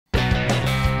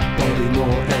Bobby Moore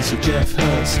and Sir Jeff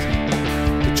Hurst,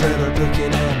 the Trevor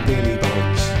Brooking and Billy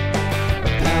Bonds,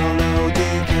 Paolo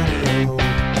Di Canio,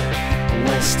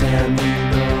 West Ham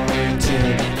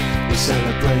United. We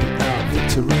celebrate our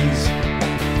victories,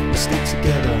 we stick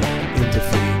together in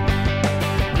defeat.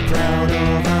 I'm proud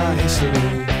of our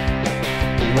history,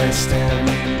 West Ham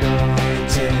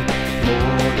United,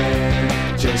 more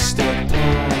than just a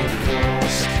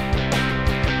podcast,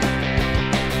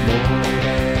 more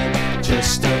than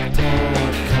just a podcast.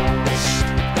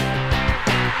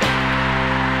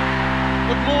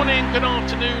 Good morning, good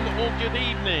afternoon, or good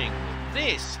evening.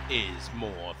 This is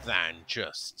more than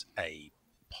just a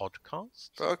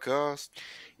podcast.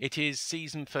 It is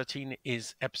season 13,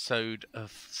 is episode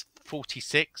of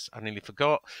 46. I nearly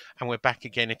forgot. And we're back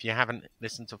again. If you haven't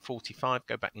listened to 45,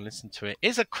 go back and listen to it.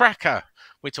 It's a cracker.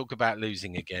 We talk about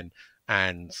losing again.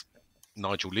 And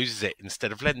Nigel loses it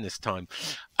instead of Len this time.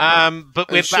 But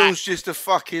we're back. Sean's just a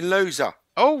fucking loser.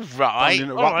 All right.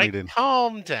 Don't All interrupt me right. then.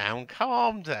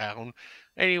 Calm down.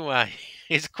 Anyway,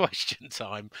 it's question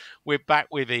time. We're back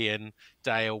with Iain,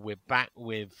 Dale. We're back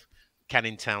with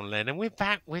Canning Town Len, and we're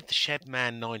back with the shed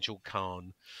man Nigel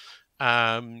Khan.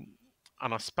 And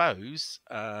I suppose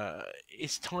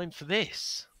it's time for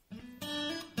this.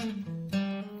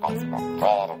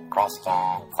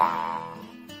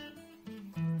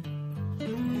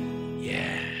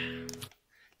 Yeah.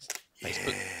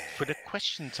 Facebook for the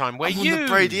question time where I'm on you, the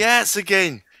Brady hats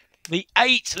again. the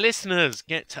 8 listeners,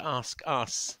 get to ask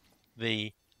us,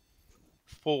 the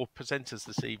 4 presenters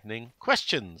this evening,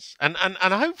 questions. And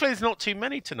hopefully there's not too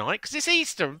many tonight because it's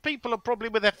Easter and people are probably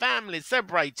with their families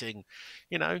celebrating.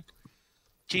 You know,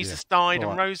 Jesus died and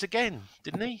Right. rose again,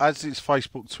 didn't he? As it's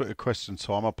Facebook, Twitter question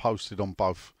time, I posted on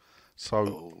both.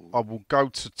 So I will go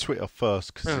to Twitter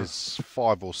first because there's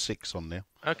 5 or 6 on there.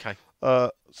 Okay.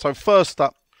 So first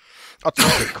up, I took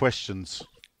the questions,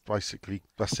 basically.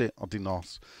 That's it. I didn't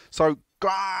ask. So,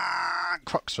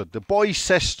 Cruxford, the boy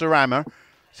Chester Hammer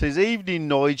says, "Evening,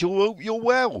 Nigel. Hope you're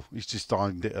well." He's just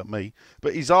aimed it at me.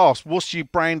 But he's asked, what's your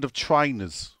brand of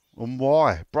trainers and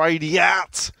why? Brady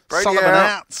out. Brady Sullivan out.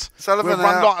 out. Sullivan We'll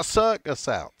run out. like a circus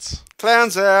out.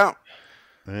 Clowns out.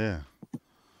 Yeah.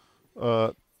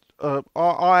 I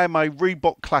am a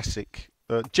Reebok Classic,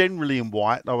 generally in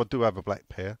white, though I do have a black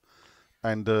pair.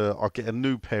 And I get a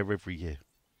new pair every year.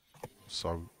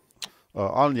 So I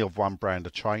only have one brand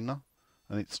of trainer,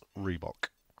 and it's Reebok.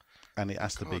 And it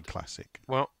has to be Classic.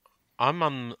 Well, I'm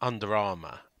on Under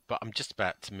Armour, but I'm just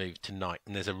about to move to Nike,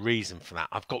 and there's a reason for that.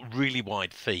 I've got really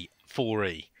wide feet,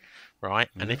 4E, right?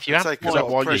 And if you have Take a Is lot that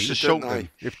of why you pressure, used to short don't they? them?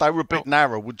 If they were a bit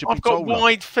narrow, would you be I've got taller?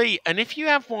 wide feet, and if you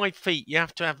have wide feet, you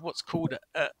have to have what's called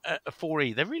a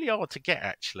 4E. They're really hard to get,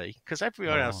 actually, because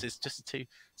everywhere else is just a 2.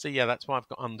 So, yeah, that's why I've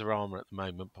got Under Armour at the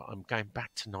moment, but I'm going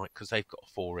back tonight because they've got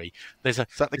a 4E. There's a,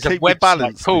 Is that to there's a keep your website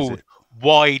balance, is called it?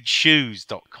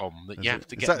 wideshoes.com that Is you it- have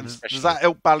to is get that- them does special. that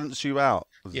help balance you out?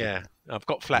 Does it? Yeah, I've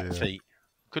got flat Yeah. feet.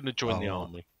 Couldn't have joined the Oh, right.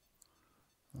 army.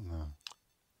 No.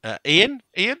 Iain,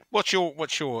 what's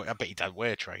your? I bet you don't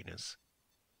wear trainers.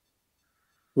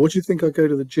 What do you think I go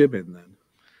to the gym in then?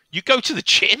 You go to the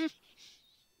gym?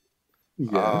 Yes.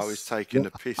 Oh, he's taking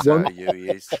the piss One- out of you, he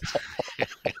is.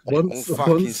 once, I'll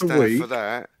fucking once a stand week. for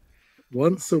that.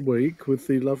 Once a week with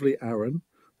the lovely Aaron,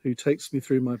 who takes me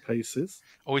through my paces.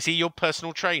 Or is he your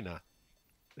personal trainer?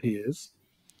 He is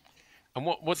And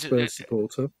what? Spurs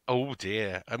supporter. Oh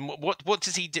dear! And what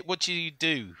does he do? What do you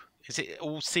do? Is it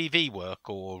all CV work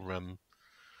or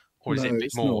is no, it a bit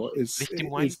it's more not. It's lifting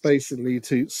weights? basically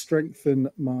to strengthen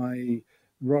my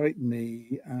right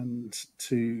knee and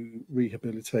to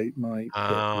rehabilitate my hip,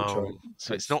 Oh,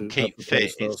 so it's not keep had fit.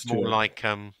 replaced It's last more year. like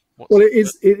Well, it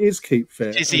is keep fit.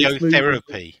 and it's moving-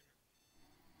 physiotherapy.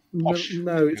 No, Posh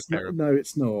no, it's not. physiotherapy. No,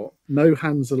 it's not. No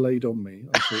hands are laid on me,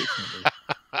 unfortunately.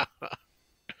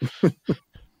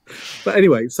 But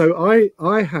anyway, so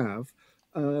I have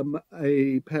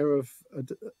a pair of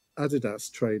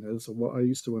Adidas trainers, or what I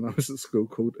used to when I was at school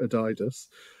called Adidas,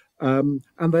 and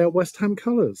they are West Ham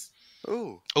colours.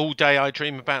 Oh, All day I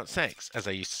dream about sex, as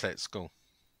I used to say at school.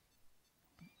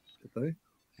 Did they?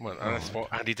 Well, that's what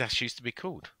Adidas used to be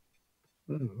called.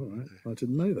 Oh, all right. I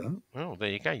didn't know that. Well, there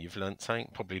you go. You've learnt something.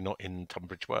 Probably not in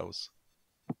Tunbridge Wells.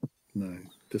 No,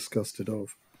 disgusted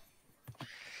of.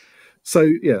 So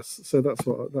yes, so that's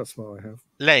what I have.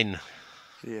 Len,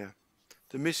 yeah.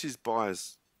 The missus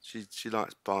buys, she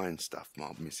likes buying stuff,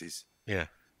 my missus. yeah,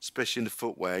 Especially in the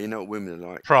footwear. You know what women are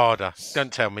like. Prada.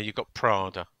 Don't tell me you got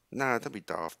Prada. No, don't be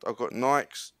daft. I've got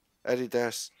Nikes,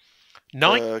 Adidas,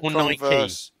 Nike or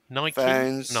Converse, Nike?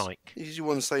 Vans. Nike. You usually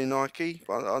want to say Nike,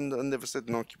 but I never said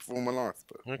Nike before in my life.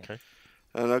 But Okay.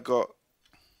 and I got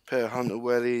a pair of Hunter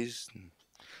wellies.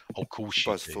 Oh, of course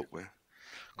you buys do. footwear.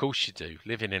 Of course you do.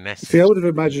 Living in Essex. See, I would have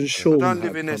imagined Sean. I don't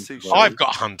live in Essex. I've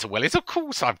got Hunter Wellies. Of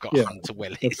course I've got Hunter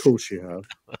Wellies. Of course you have.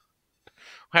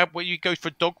 How would you go for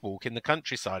a dog walk in the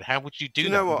countryside? How would you do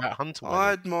that without Hunter Wellies? I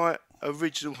had my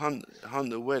original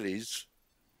Hunter Wellies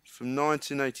from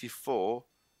 1984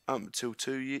 up until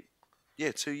 2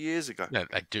 years ago. Yeah,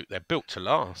 they're built to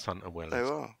last, Hunter Wellies. They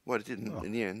are. Well, they didn't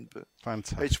in the end, but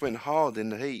fantastic. they just went hard in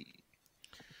the heat.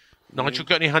 Nigel,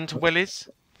 got any Hunter Wellies?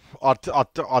 I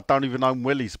don't even own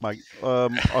Wellies, mate.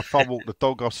 If I walk the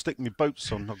dog, I'll stick my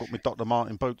boots on. I've got my Dr.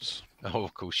 Martin boots. Oh,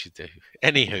 of course you do.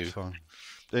 Anywho.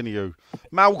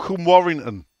 Malcolm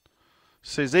Warrington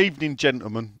says, "Evening,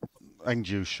 gentlemen, and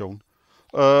you, Sean.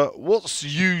 What's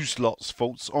you's lot's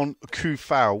thoughts on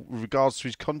Kufau with regards to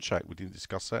his contract? We didn't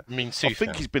discuss that. I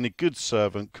think he's been a good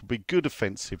servant, could be good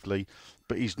offensively,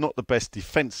 but he's not the best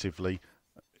defensively.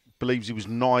 Believes he was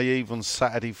naive on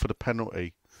Saturday for the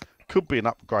penalty. Could be an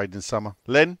upgrade in summer.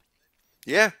 Len?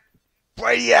 Yeah.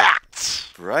 Brady out!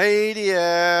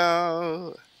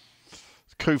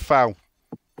 Kufau.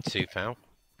 Kufau.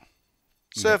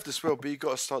 Served us well, but you've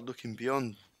got to start looking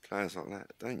beyond players like that,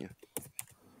 don't you?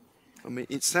 I mean,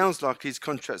 it sounds like his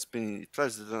contract's been,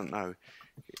 players that don't know,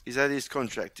 he's had his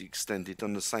contract extended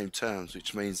on the same terms,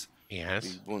 which means we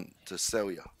want to sell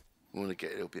you. We want to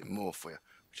get a little bit more for you,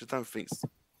 which I don't think's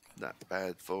that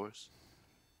bad for us.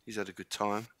 He's had a good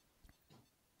time.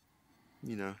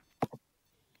 You know.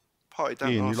 Party don't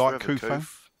Iain, last you like forever,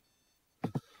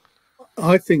 Kufau?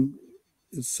 I think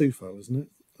it's Sufo, isn't it?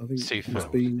 I think Sufo. he's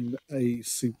been a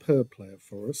superb player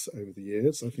for us over the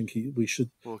years. I think we should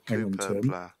hang on to him.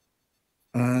 Player.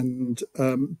 And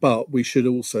but we should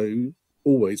also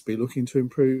always be looking to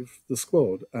improve the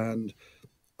squad. And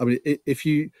I mean, if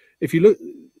you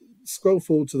scroll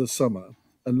forward to the summer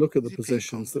and look at the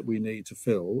positions that we need to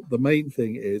fill, the main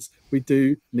thing is we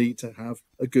do need to have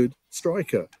a good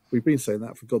striker. We've been saying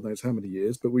that for God knows how many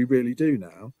years, but we really do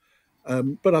now.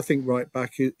 But I think right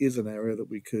back is an area that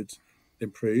we could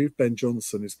improve. Ben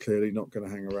Johnson is clearly not going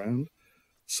to hang around.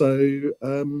 So,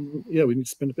 we need to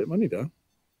spend a bit of money there.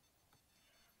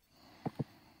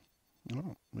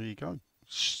 Oh, there you go.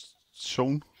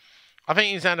 Sean? I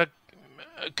think he's had a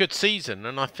good season,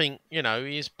 and I think, he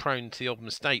is prone to the odd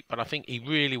mistake, but I think he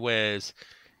really wears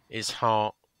his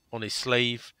heart on his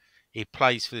sleeve. He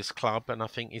plays for this club, and I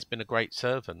think he's been a great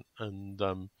servant. And,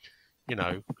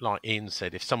 like Iain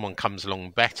said, if someone comes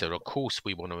along better, of course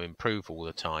we want to improve all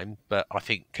the time, but I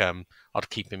think I'd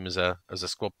keep him as a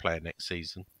squad player next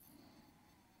season.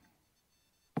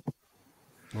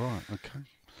 Right, okay.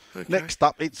 Next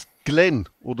up, it's Glenn,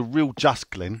 or the real just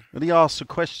Glenn, and he asks a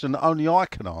question that only I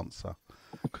can answer.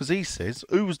 Because he says,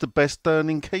 who was the best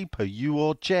earning keeper, you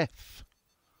or Jeff?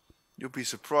 You'll be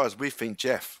surprised. We think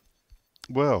Jeff.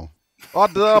 Well,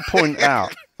 I point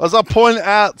out, as I point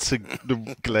out to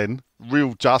the Glenn,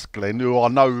 real just Glenn, who I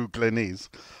know who Glenn is,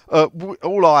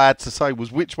 all I had to say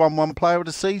was which one won player of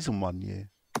the season one year.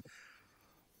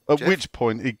 At Jeff. Which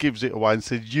point he gives it away and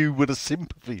says, you were the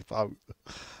sympathy vote.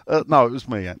 No, it was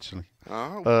me, actually.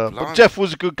 Oh, but Jeff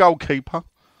was a good goalkeeper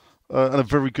and a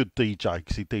very good DJ,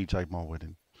 because he DJ'd my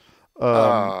wedding.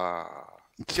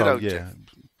 Jeff.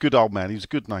 Good old man. He was a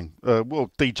good name.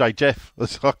 DJ Jeff,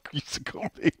 as I used to call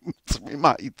him to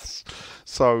my mates.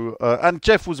 So, and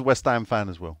Jeff was a West Ham fan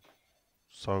as well.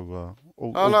 So,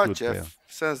 I like good Jeff. there.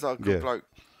 Sounds like a good bloke.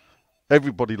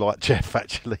 Everybody liked Jeff,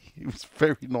 actually. He was a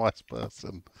very nice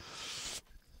person.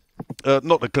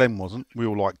 Not that Glenn wasn't. We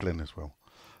all like Glenn as well.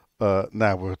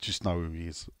 Now we'll just know who he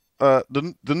is.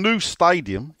 The new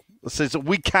stadium says that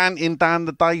we counting down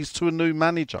the days to a new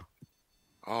manager.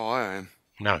 Oh, I am.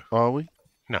 No. Are we?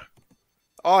 No.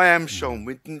 I am, Sean.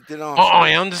 We didn't ask.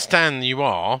 I understand you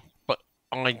are, but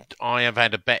I have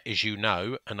had a bet, as you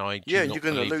know, and I do you're not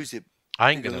going to lose it.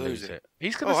 I ain't going to lose it.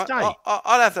 He's going to stay.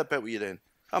 I'll have that bet with you then.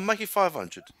 I'll make it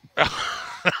 500.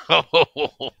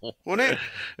 Won't it?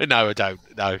 No, I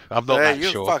don't. No, I'm not that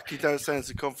sure. You don't sound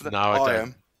so confident. No, I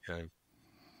am. No.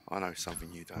 I know something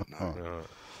you don't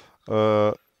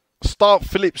know. Start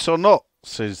Phillips or not,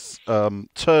 says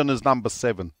Turner's number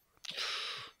 7.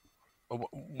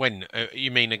 When?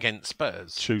 You mean against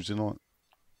Spurs? Tuesday night.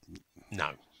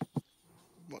 No.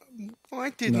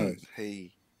 Why didn't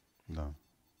he? No.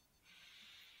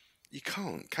 You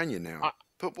can't, can you now?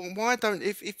 But why don't...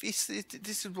 If this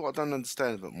is what I don't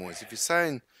understand about Moyes. If you're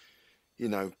saying, you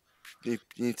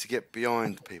need to get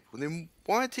behind people, then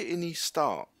why didn't he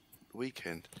start the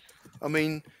weekend? I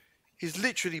mean, he's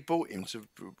literally bought him to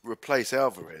replace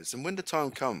Alvarez, and when the time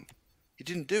come, he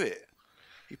didn't do it.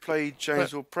 He played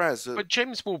James Ward-Prowse. But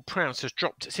James Ward-Prowse has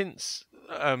dropped since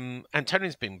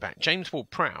Antonio's been back. James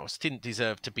Ward-Prowse didn't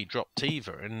deserve to be dropped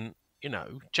either, and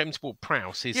James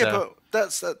Ward-Prowse is but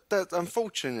that's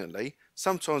unfortunately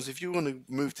sometimes if you want to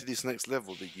move to this next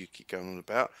level that you keep going on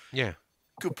about,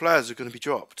 good players are going to be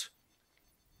dropped.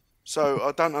 So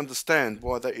I don't understand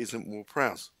why that isn't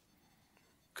Ward-Prowse,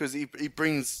 because he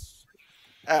brings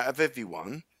out of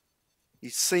everyone, he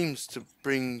seems to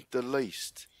bring the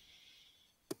least.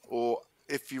 Or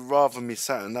if you rather miss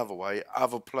out another way,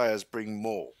 other players bring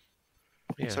more.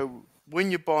 Yeah. So when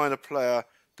you're buying a player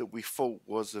that we thought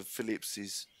was of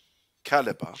Phillips's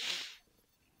calibre,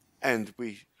 and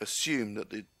we assume that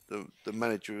the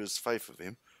manager has faith of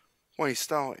him, why are you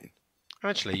starting?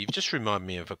 Actually, you've just reminded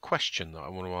me of a question that I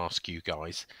want to ask you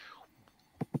guys.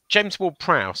 James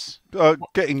Ward-Prowse.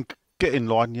 Get in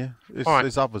line, yeah.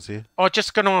 There's others here. I'm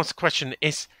just going to ask a question.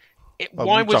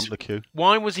 Why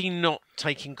was he not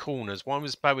taking corners? Why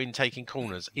was Bowen taking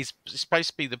corners? He's supposed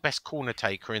to be the best corner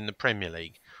taker in the Premier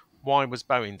League. Why was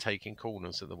Bowen taking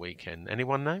corners at the weekend?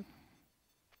 Anyone know?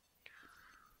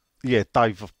 Yeah,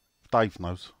 Dave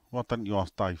knows. Why don't you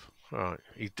ask Dave? Right,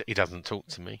 he doesn't talk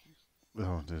to me.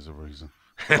 Oh, there's a reason.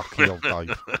 Lucky old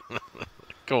Dave.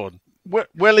 Go on.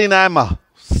 Welling Hammer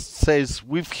says,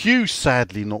 with Hugh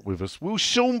sadly not with us, will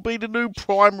Sean be the new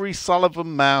primary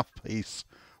Sullivan mouthpiece?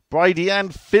 Brady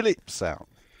and Phillips out.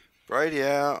 Brady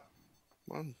out.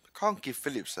 Well, I can't give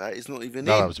Phillips out. He's not even in.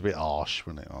 That was a bit harsh,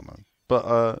 wasn't it? I know. But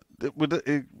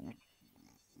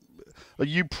are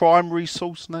you primary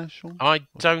source now, Sean? I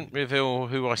don't reveal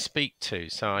who I speak to,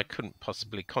 so I couldn't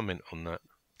possibly comment on that.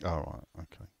 All right.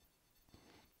 Okay.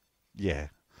 Yeah.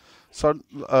 So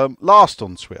last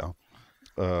on Twitter,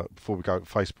 before we go to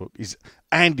Facebook, is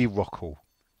Andy Rockall,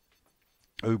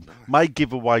 who may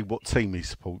give away what team he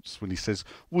supports when he says,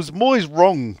 was Moyes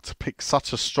wrong to pick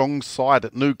such a strong side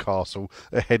at Newcastle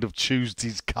ahead of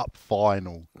Tuesday's cup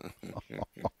final?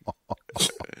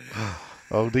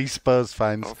 Oh, these Spurs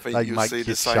fans, I think you'll see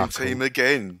the same team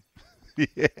again.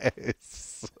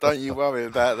 Yes. Don't you worry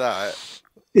about that.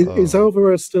 Is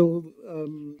Alvarez still...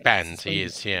 banned? He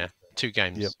is, yeah. 2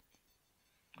 games. Yep.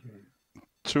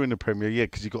 2 in the Premier, yeah,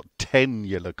 because he got 10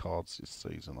 yellow cards this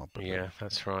season, I believe. Yeah,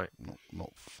 that's right.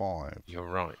 Not 5. You're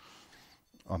right.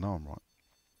 I know I'm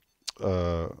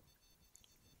right.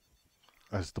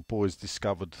 As the boys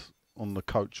discovered on the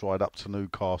coach ride up to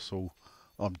Newcastle,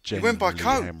 I'm genuinely went by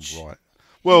coach. Right.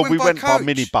 Well, we went by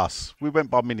minibus.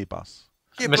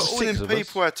 Yeah, but all them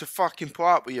people had to fucking put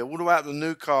up with you. What about the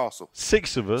Newcastle?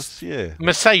 6 of us, yeah.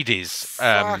 Mercedes.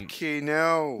 Fucking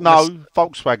hell. No,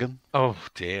 Volkswagen. Oh,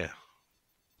 dear.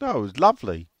 No, it was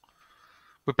lovely.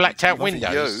 With blacked out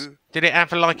windows. Did it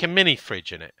have like a mini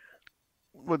fridge in it?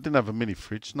 Well, it didn't have a mini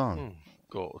fridge, no. Oh,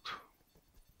 God.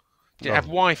 Did it have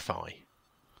Wi-Fi?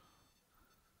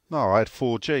 No, I had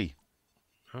 4G.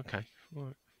 Okay. All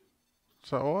right. Is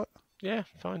that all right? Yeah,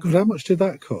 fine. God, how much did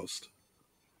that cost?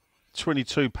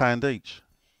 £22 each.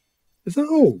 Is that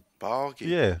all? Bargain.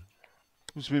 Yeah.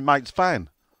 It was my mate's van.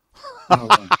 Oh,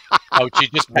 right. Oh, did you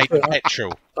just pay the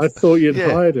petrol? I thought you'd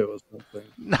hired it or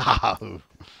something.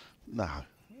 No.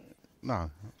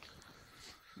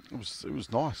 It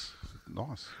was nice.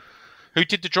 Nice. Who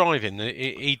did the driving?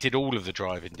 He did all of the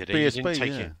driving, did he? BSB, He didn't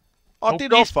take it. I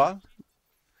did offer.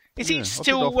 Is he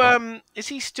still? Is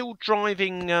he still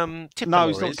driving? Tipper? No,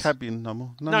 he's not cabin no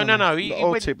more. No.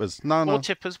 All tippers. No. All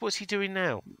tippers. What's he doing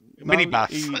now?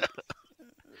 Minibus.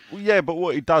 Yeah, but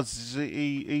what he does is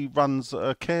he runs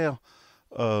a care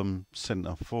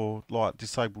centre for like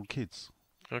disabled kids.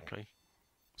 Okay.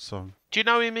 So. Do you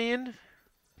know him, Iain?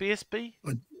 BSB?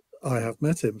 I have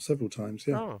met him several times.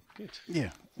 Yeah. Oh, good. Yeah.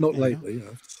 Not lately, I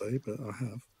have to say, but I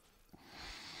have.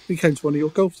 He came to one of your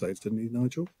golf days, didn't he,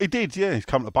 Nigel? He did, yeah. He's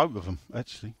come to both of them,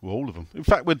 actually. Well, all of them. In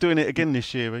fact, we're doing it again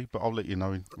this year, but I'll let you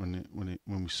know when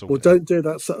we sort it. Well, don't do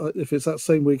that. If it's that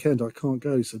same weekend, I can't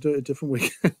go, so do it a different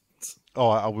weekend. Oh,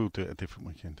 I will do it a different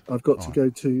weekend. I've got to go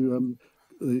to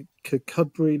the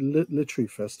Cudbury Literary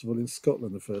Festival in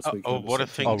Scotland the first weekend. Oh, what a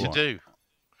thing to do.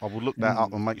 I will look that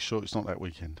up and make sure it's not that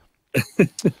weekend.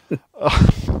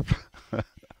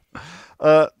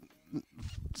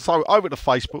 So, over to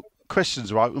Facebook.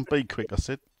 Questions are open. Be quick, I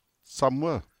said. Some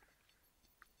were.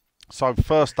 So,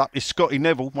 first up is Scotty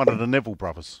Neville, one of the Neville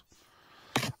brothers.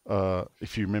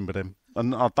 If you remember them.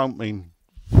 And I don't mean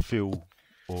Phil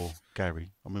or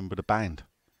Gary. I remember the band.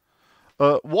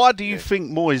 Why do you think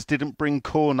Moyes didn't bring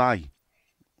Cornet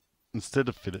instead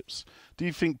of Phillips? Do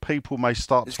you think people may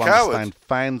start to understand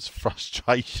fans'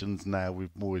 frustrations now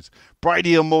with Moyes?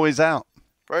 Brady or Moyes out?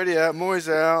 Brady out,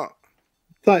 Moyes out.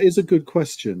 That is a good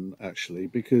question, actually,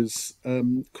 because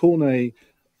Cornet,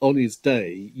 on his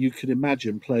day, you can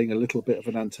imagine playing a little bit of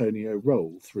an Antonio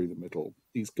role through the middle.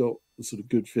 He's got a sort of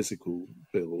good physical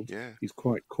build. Yeah. He's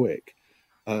quite quick.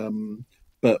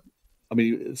 But I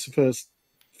mean, it's the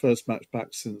first match back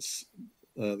since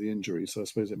the injury, so I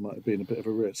suppose it might have been a bit of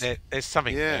a risk. There's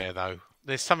something there, though.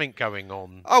 There's something going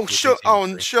on. Oh,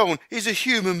 Sean, he's a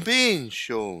human being,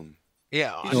 Sean.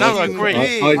 Yeah, He's I agree.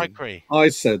 I agree. I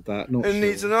said that, not and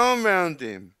needs an arm around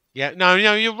him. Yeah, no,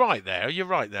 you're right there. You're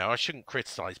right there. I shouldn't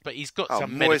criticise, but he's got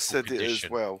some medical said condition. It as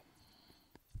well.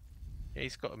 Yeah,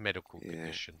 he's got a medical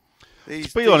condition.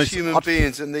 To be honest, human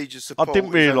beings that need your support. I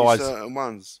didn't realise certain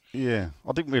ones. Yeah,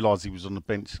 I didn't realise he was on the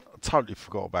bench. I totally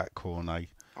forgot about Cornet.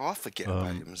 Oh, I forget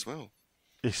about him as well.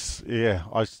 It's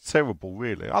terrible,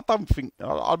 really. I don't think.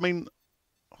 I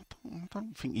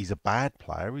don't think he's a bad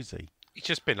player, is he? He's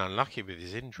just been unlucky with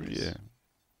his injuries.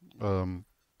 Yeah.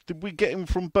 Did we get him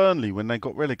from Burnley when they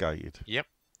got relegated? Yep.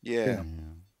 Yeah.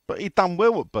 But he done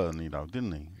well at Burnley, though,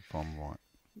 didn't he? If I'm right.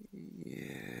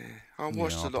 Yeah. I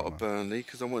watched a lot of Burnley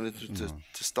because I wanted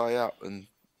to stay up, and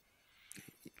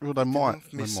they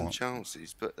might miss some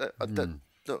chances. But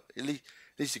look, at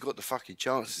least he got the fucking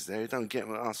chances there. He don't get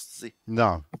them at us, does he?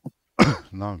 No.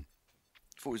 No.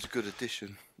 Thought it was a good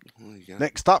addition. There you go.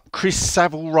 Next up, Chris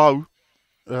Savile Rowe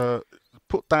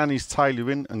put down his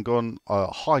tailor in and gone,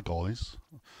 hi guys.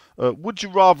 Would you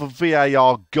rather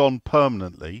VAR gone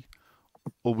permanently,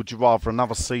 or would you rather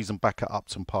another season back at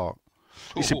Upton Park?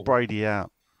 He said Brady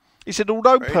out. He said,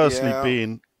 although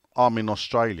personally I'm in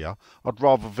Australia, I'd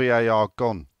rather VAR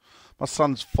gone. My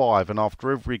son's 5, and after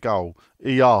every goal,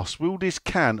 he asks, will this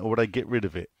count or will they get rid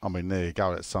of it? I mean, there you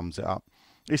go, that sums it up.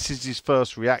 This is his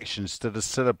first reaction instead of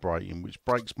celebrating, which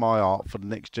breaks my heart for the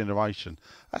next generation.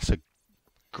 That's a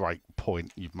great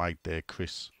point you've made there,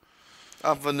 Chris.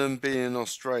 Other than being in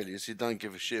Australia, so you don't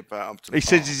give a shit about Upton Park. He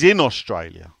says he's in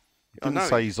Australia. He didn't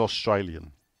say he's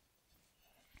Australian.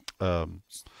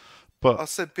 But I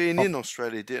said being in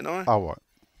Australia, didn't I? Oh, right.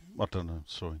 I don't know.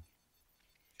 Sorry.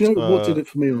 You know what did it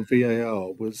for me on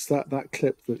VAR was that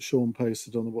clip that Sean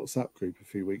posted on the WhatsApp group a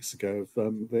few weeks ago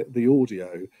of the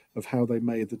audio of how they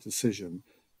made the decision.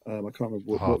 I can't remember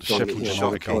what goal it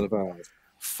was.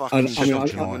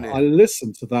 I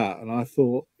listened to that and I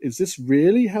thought, is this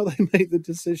really how they made the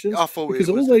decision? I thought because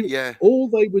all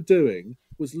they were doing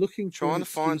was trying to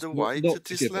find a way to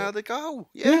disallow the goal.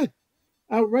 Yeah.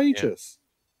 Outrageous.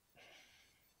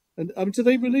 Yeah. And do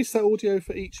they release that audio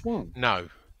for each one? No,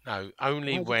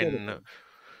 only when.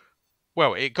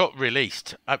 Well, it got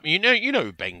released. You know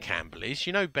who Ben Campbell is.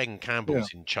 You know Ben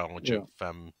Campbell's in charge of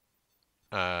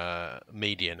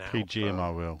media now.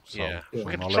 PGMO will. So we're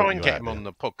going to try and get him on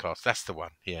the podcast. That's the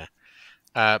one. Yeah,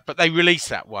 but they released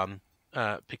that one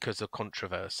because of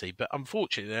controversy. But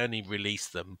unfortunately, they only release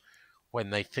them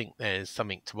when they think there's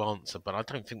something to answer. But I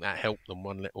don't think that helped them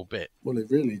one little bit. Well,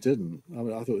 it really didn't. I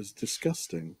mean, I thought it was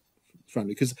disgusting,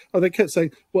 frankly, because they kept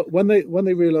saying, well, when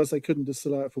they realised they couldn't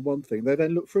disallow it for one thing, they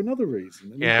then looked for another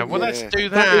reason. And let's do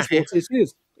that. That is what it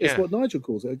is. It's what Nigel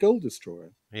calls it, a goal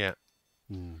destroyer. Yeah.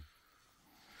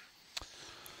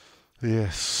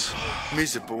 Yes.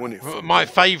 Miserable, isn't it? My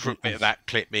favourite bit of that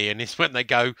clip, Iain, is when they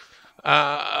go,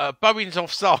 Bowen's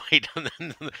offside, and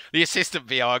then the assistant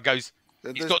VR goes,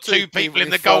 he's got two people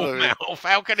in the goal mouth.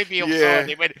 How can he be offside?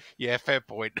 He went, fair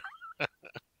point.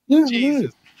 Yeah,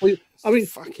 Jesus. Well, I mean,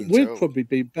 we'd probably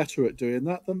be better at doing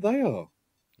that than they are.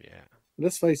 Yeah.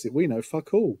 Let's face it, we know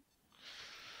fuck all.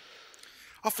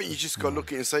 I think you just got to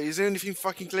look at it and say, is there anything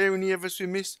fucking glaring here we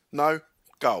missed? No.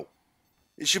 Goal.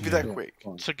 It should be that quick.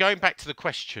 Fine. So going back to the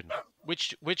question,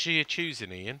 which are you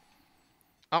choosing, Iain?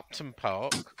 Upton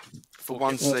Park for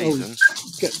one season.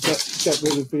 Get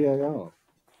rid of VAR.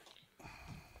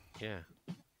 Yeah.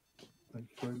 Thank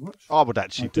you very much. I would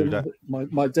actually do that.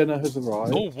 My dinner has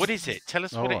arrived. Oh, what is it? Tell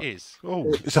us what it is.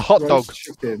 Oh, it's a hot dog.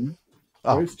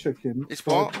 Roast chicken. It's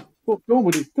what? Go on,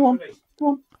 Woody. Go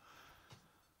on.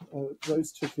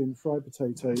 Roast chicken, fried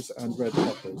potatoes, and red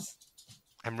peppers.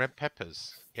 And red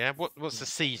peppers. Yeah. What's the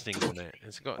seasoning on it?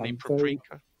 Has it got any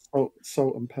paprika?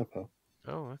 Salt and pepper.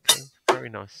 Oh, okay. Very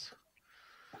nice.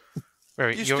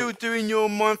 You're still doing your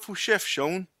mindful chef,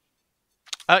 Sean?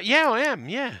 Yeah, I am.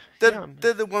 Yeah.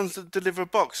 They're the ones that deliver a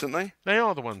box, aren't they? They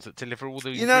are the ones that deliver all the.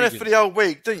 You know that for the whole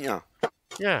week, don't you?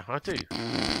 Yeah, I do.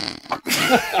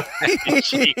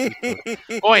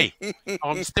 Oi,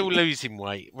 I'm still losing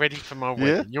weight. Ready for my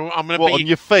wedding. Yeah? I'm gonna be on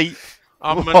your feet.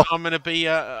 I'm gonna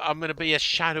be a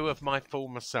shadow of my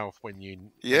former self when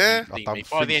you. Yeah. When you me.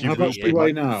 By the end of the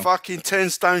year, now? Fucking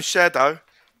 10-stone shadow.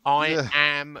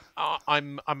 I'm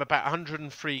about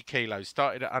 103 kilos.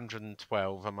 Started at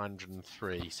 112. I'm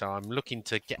 103. So I'm looking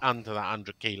to get under that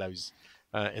 100 kilos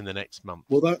in the next month.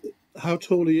 Well, How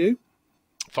tall are you?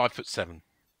 5'7".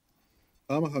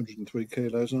 I'm 103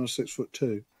 kilos and I'm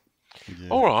 6'2". Yeah.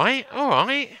 All right.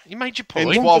 You made your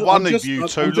point. Hence why one of you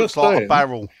two looks like a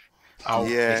barrel. Oh,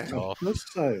 yeah. piss off.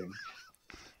 Just saying.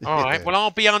 All right. Well,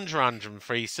 I'll be under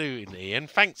 103 soon, Ian.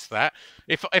 Thanks for that.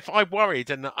 If I worried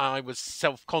and I was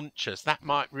self-conscious, that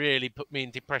might really put me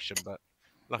in depression. But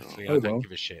luckily, I don't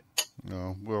give a shit.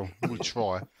 No, well, we'll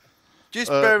try.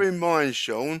 Just bear in mind,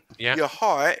 Sean, yeah. your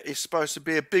height is supposed to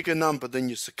be a bigger number than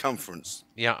your circumference.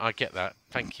 Yeah, I get that.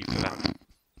 Thank you for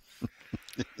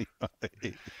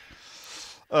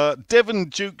that. Devon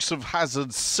Dukes of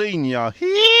Hazzard Senior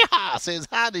says,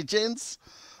 howdy, gents.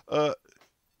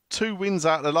 2 wins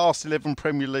out of the last 11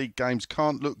 Premier League games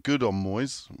can't look good on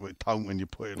Moyes. Well, it don't when you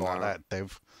put it like that,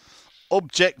 Dev.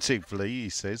 Objectively, he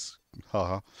says,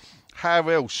 how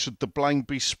else should the blame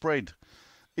be spread?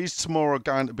 Is tomorrow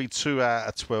going to be 2 out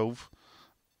of 12?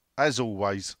 As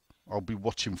always, I'll be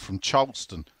watching from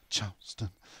Charleston. Charleston.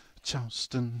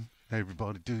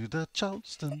 Everybody do the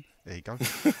Charleston. There you go.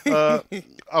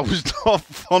 I was not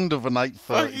fond of an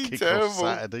 8:30 kick-off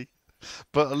Saturday.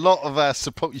 But a lot of our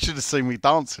support... You should have seen me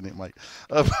dancing it, mate.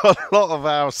 A lot of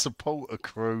our supporter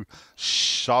crew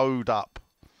showed up.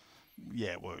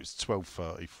 Yeah, well, it was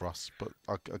 12:30 for us, but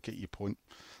I get your point.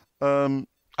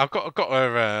 I've got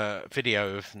a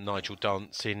video of Nigel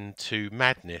dancing to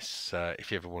Madness.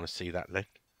 If you ever want to see that, Len,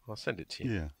 I'll send it to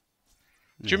you. Yeah.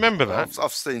 Do you remember that?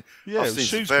 I've seen. Yeah, I've it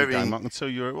seen was very. Game, I can tell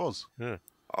you who it was. Yeah.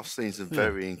 I've seen some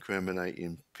very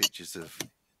incriminating pictures of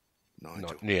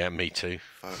Nigel. Yeah, me too.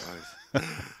 Photos.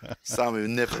 Some who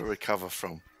never recover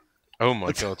from. Oh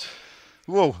my God.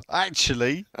 Well,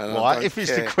 actually, right, if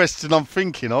it's the question I'm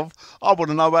thinking of, I want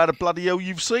to know how the bloody hell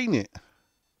you've seen it.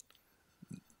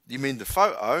 You mean the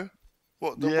photo?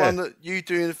 What, the one that you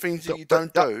doing the things that you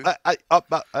don't do? What?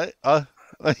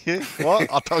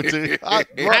 I told you. How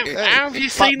have you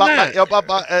seen that?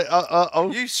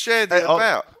 You shared it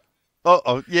about.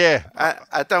 Yeah.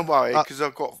 Don't worry, because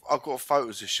I've got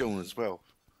photos of Sean as well,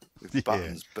 with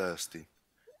buttons bursting.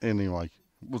 Anyway,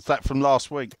 was that from last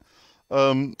week?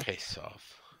 Piss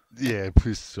off. Yeah,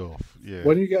 piss off. Yeah.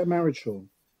 When do you get married, Sean?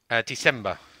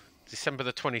 December the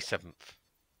 27th.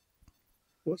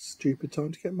 What stupid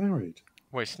time to get married?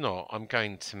 Well, it's not. I'm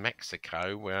going to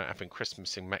Mexico. We're having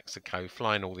Christmas in Mexico,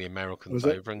 flying all the Americans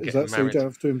over and getting married. So you don't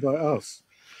have to invite us?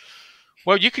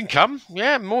 Well, you can come.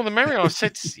 Yeah, more the merrier. I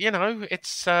said,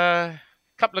 it's a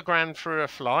couple of grand for a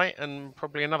flight and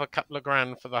probably another couple of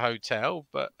grand for the hotel.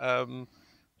 But per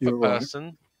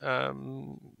person,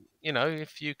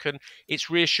 if you can, it's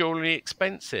reassuringly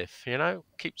expensive.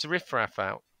 Keeps the riffraff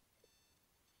out.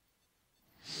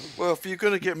 Well, if you're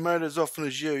going to get married as often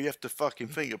as you have to fucking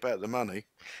think about the money.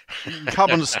 Come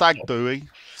on the stag do.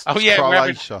 Oh yeah,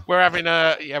 we're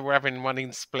having one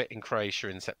in Split in Croatia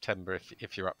in September.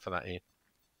 If you're up for that, Ian.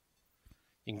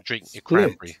 You can drink your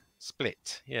cranberry.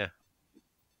 Split, yeah.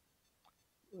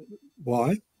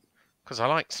 Why? Because I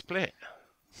like Split.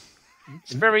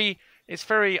 It's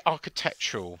very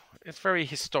architectural. It's very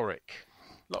historic.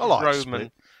 A lot of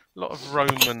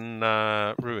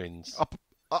Roman ruins.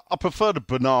 I prefer the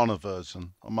banana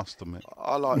version, I must admit.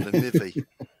 I like the Nivy.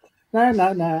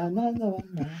 No.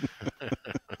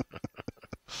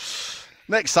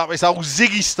 Next up, it's old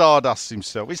Ziggy Stardust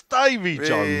himself. It's Davy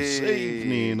Jones.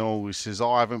 Evening, all. He says,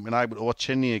 I haven't been able to watch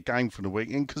any game for the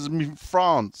weekend because I'm in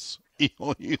France.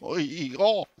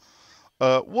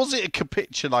 Was it a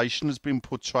capitulation as been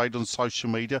portrayed on social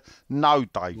media? No,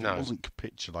 Dave, it wasn't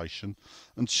capitulation.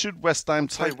 And should West Ham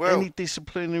take any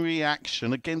disciplinary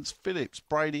action against Phillips?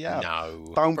 Brady out. No.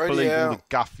 Don't believe all the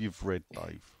guff you've read,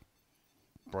 Dave.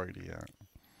 Brady out.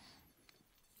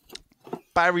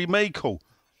 Barry Meikle,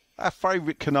 our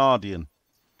favourite Canadian,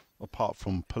 apart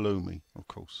from Palumi, of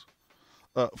course.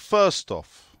 First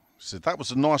off, he said that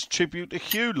was a nice tribute to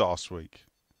Hugh last week.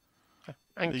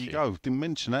 Thank you. There you go. Didn't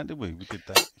mention that, did we? We did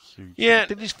that. Huge. Yeah.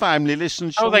 Did his family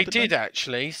listen? Oh, they did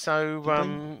actually. So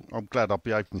I'm glad I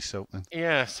behaved myself then.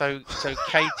 Yeah. So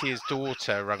Katie, his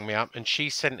daughter, rang me up, and she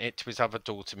sent it to his other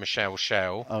daughter, Michelle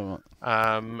Shell. Oh,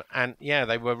 right. And yeah,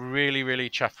 they were really, really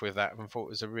chuffed with that, and thought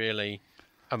it was a really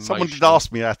emotional. Someone did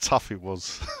ask me how tough it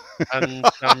was. And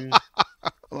I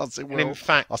said, well, in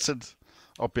fact, I said,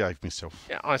 I'll behave myself.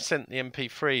 Yeah, I sent the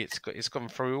MP3. It's gone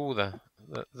through all the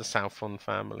Southon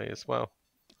family as well.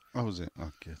 Oh, was it?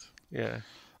 Oh, good. Yeah.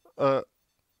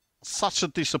 Such a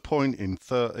disappointing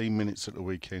 13 minutes at the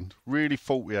weekend. Really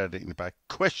thought we had it in the bag.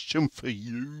 Question for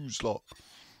you, lot.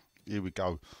 Here we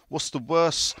go. What's the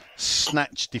worst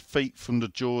snatch defeat from the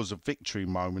jaws of victory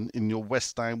moment in your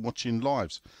West Ham watching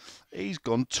lives? He's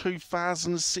gone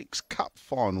 2006 Cup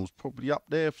finals, probably up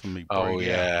there for me. Oh,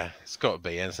 yeah. It's got to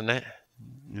be, hasn't it?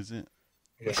 Is it?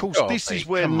 Yeah. Of course, this is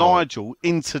where Nigel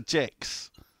interjects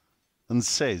and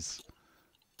says,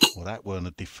 well, that weren't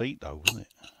a defeat, though, wasn't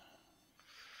it?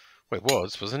 Well, it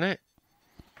was, wasn't it?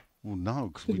 Well, no,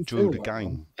 because we drew the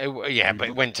game. But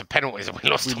it went to penalties and we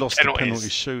lost the penalty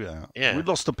shootout. Yeah. We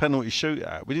lost the penalty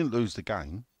shootout. We didn't lose the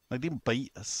game. They didn't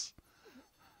beat us.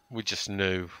 We just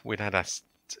knew we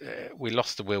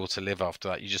lost the will to live after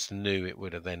that. You just knew it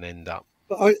would have then end up.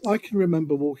 But I can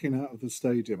remember walking out of the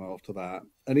stadium after that,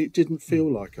 and it didn't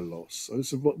feel like a loss. It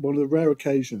was one of the rare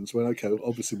occasions when,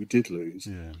 obviously we did lose,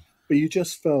 but you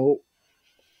just felt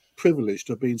privileged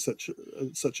to have been such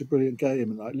a brilliant game,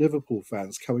 and like Liverpool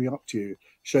fans coming up to you,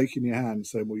 shaking your hand,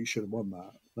 saying, "Well, you should have won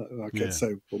that."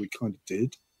 So, well, we kind of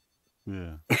did.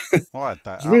 Yeah, I had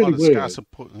that. It's really weird. I had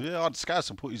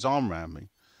Scouser put his arm around me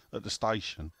at the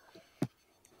station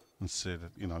and said,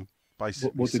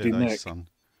 basically, what did he nick? Son.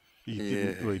 He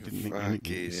didn't nick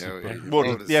anything.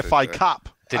 The FA Cup.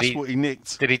 That's what he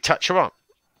nicked. Did he touch her up?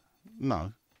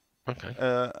 No. Okay.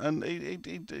 And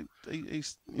he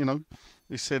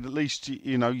said, at least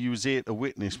you was here to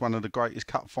witness one of the greatest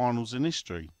cup finals in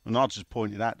history. And I just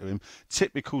pointed out to him,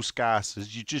 typical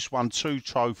Scousers, you just won 2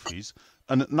 trophies,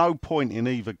 and at no point in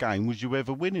either game was you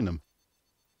ever winning them.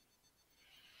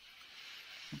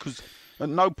 Because at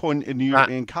no point in the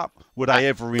European Cup were they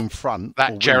ever in front.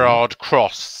 That Gerrard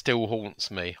cross still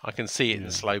haunts me. I can see it in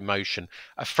slow motion.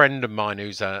 A friend of mine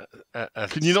who's a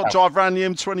can you not drive around the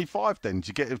M25 then?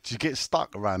 Do you get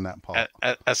stuck around that part?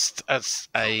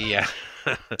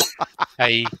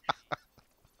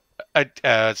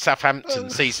 A Southampton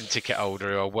season ticket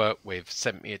holder who I work with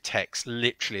sent me a text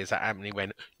literally as that happened. He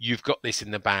went, "You've got this in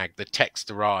the bag." The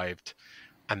text arrived,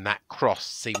 and that cross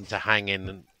seemed to hang in.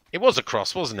 And it was a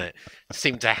cross, wasn't it? It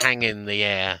seemed to hang in the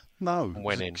air. No, and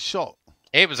went in. Shot.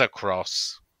 It was a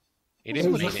cross. It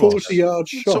was a 40-yard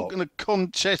shot. Talking of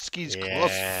Konchesky's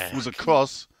cross was a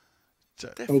cross.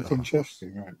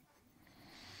 Konchesky, right.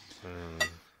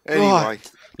 Anyway.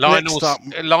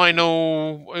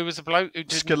 Lionel, who was a bloke who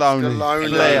did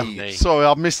Scaloni. Sorry,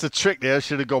 I missed the trick there. I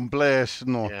should have gone Blair,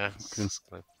 shouldn't I? Yeah.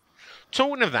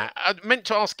 Talking of that, I meant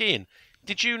to ask Iain,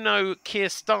 did you know Keir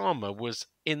Starmer was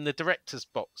in the director's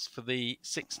box for the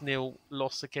 6-0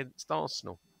 loss against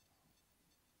Arsenal?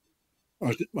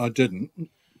 I didn't.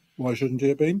 Why shouldn't he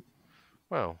have been?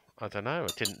 Well, I don't know.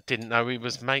 I didn't know he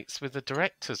was mates with the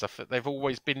directors. I thought they've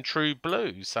always been true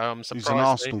blue, so I'm surprised. He's an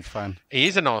Arsenal fan. He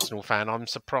is an Arsenal fan. I'm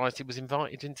surprised he was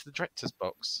invited into the director's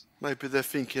box. Maybe they're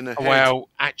thinking ahead. Well,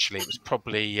 actually, it was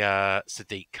probably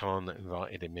Sadiq Khan that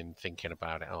invited him in, thinking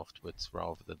about it afterwards,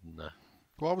 rather than...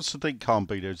 Why would Sadiq Khan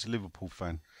be there? He's a Liverpool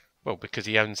fan. Well, because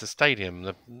he owns the stadium.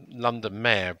 The London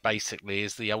mayor basically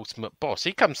is the ultimate boss.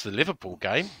 He comes to the Liverpool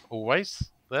game, always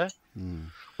there.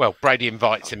 Well, Brady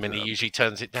invites him and he usually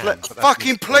turns it down.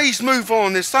 Fucking please move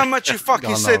on. There's so much you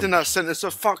fucking said in that sentence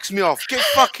that fucks me off. Get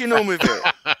fucking on with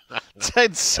it.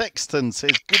 Ted Sexton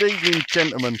says, "Good evening,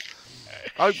 gentlemen.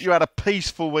 Hope you had a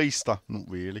peaceful Easter." Not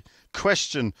really.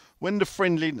 Question: when the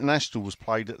friendly international was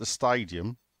played at the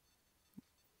stadium,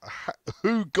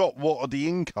 who got what of the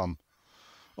income?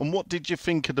 And what did you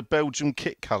think of the Belgian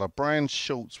kit colour? Brown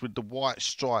shorts with the white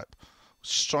stripe.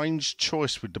 Strange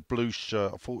choice with the blue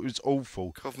shirt. I thought it was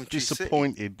awful.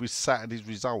 Disappointed with Saturday's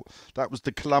result. That was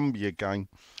the Colombia game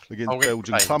against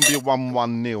Belgium. Colombia won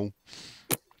 1-0.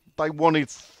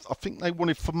 I think they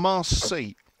wanted for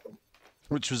Marseille,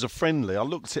 which was a friendly. I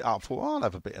looked it up, thought, I'll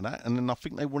have a bit of that. And then I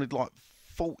think they wanted like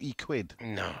 40 quid.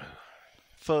 No.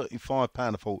 £35.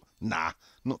 I thought, nah,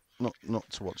 not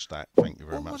to watch that. Thank you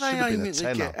very much. Should have been a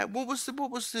tenner. What was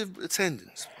the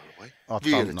attendance, by the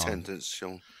way? Real attendance,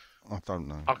 Sean. I don't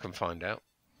know. I can find out.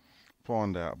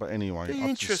 But anyway.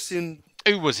 Interesting.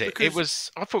 Who was it? I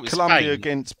thought it was Colombia Spain.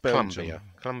 Against Belgium.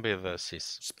 Colombia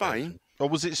versus Spain. Or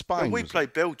was it Spain? Well, we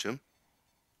played Belgium.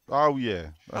 Oh, yeah.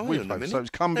 So it was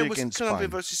Colombia against Spain. Colombia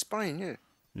versus Spain, yeah.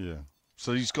 Yeah.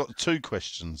 So he's got 2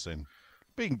 questions then.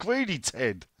 Being greedy,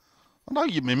 Ted. I know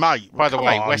you're my mate. By the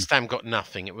way, West Ham got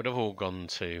nothing. It would have all gone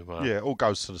to... yeah, it all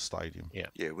goes to the stadium.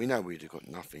 Yeah, we know we'd have got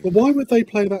nothing. But why would they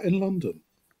play that in London?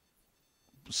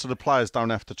 So the players don't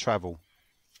have to travel.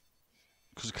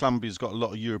 Because Colombia's got a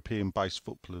lot of European-based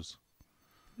footballers.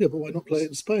 Yeah, but why not play it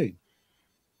in Spain?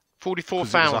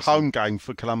 44,000. It was a home game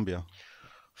for Colombia.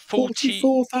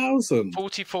 44,000?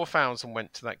 44,000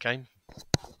 went to that game.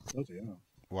 Bloody hell.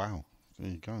 Wow.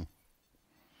 There you go.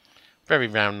 Very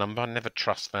round number. I never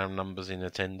trust round numbers in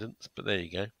attendance, but there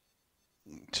you go.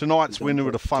 tonight's winner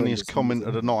of the funniest comment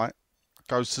of the night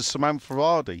goes to Samantha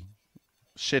Hardy.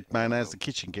 Shed man, how's the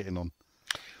kitchen getting on?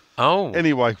 Oh.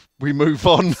 Anyway, we move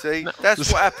on. See,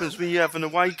 that's what happens when you have an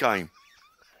away game.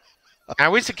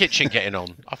 How is the kitchen getting on?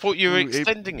 I thought you were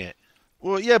extending it.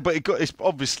 Well, yeah, but it's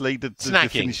obviously the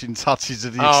finishing touches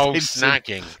of the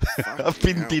snagging have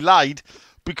been delayed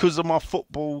because of my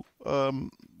football,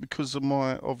 because of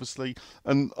my obviously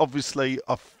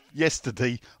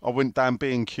yesterday I went down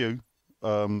B&Q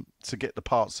to get the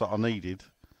parts that I needed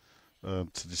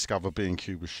to discover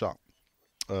B&Q was shut.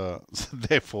 So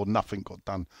therefore, nothing got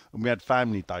done, and we had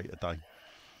family day today.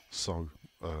 So,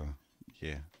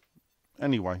 yeah.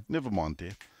 Anyway, never mind,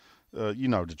 dear. You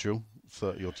know the drill.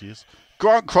 30-odd years.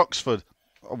 Grant Croxford.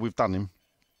 Oh, we've done him.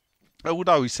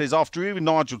 Although he says, after hearing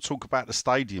Nigel talk about the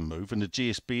stadium move and the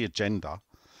GSB agenda,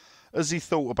 has he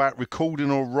thought about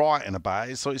recording or writing about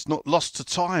it so it's not lost to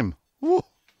time? Woo.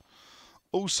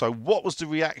 Also, what was the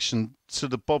reaction to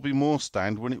the Bobby Moore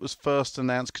stand when it was first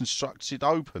announced constructed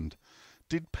opened?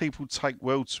 Did people take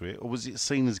well to it, or was it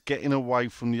seen as getting away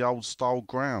from the old style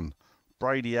ground?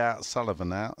 Brady out,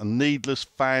 Sullivan out, and needless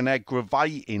fan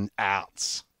aggravating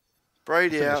outs.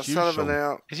 Brady out, Sullivan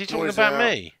out. Is he talking about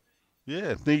me?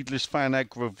 Yeah, needless fan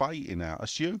aggravating out.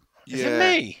 That's you. Is it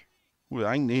me? Well,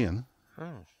 it ain't Iain.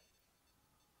 Oh.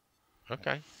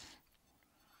 Okay.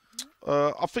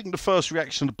 I think the first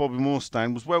reaction to Bobby Moore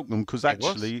stand was welcome because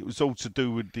actually it was all to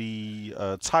do with the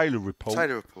Taylor report.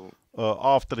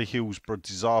 After the Hillsborough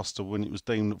disaster, when it was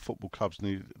deemed that football clubs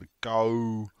needed to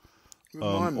go.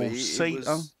 Remind me,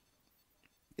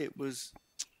 it was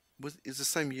the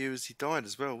same year as he died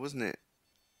as well, wasn't it?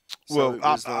 So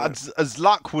well, as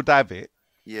luck would have it,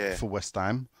 yeah, for West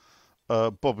Ham,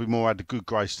 Bobby Moore had the good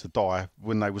grace to die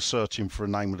when they were searching for a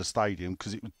name of the stadium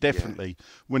because it was definitely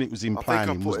when it was in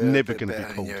planning was never going to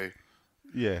be called.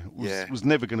 Yeah, was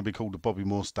never going to be called the Bobby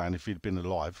Moore stand if he'd been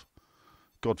alive.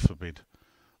 God forbid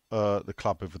the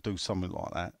club ever do something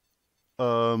like that.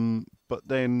 But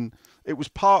then it was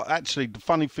actually the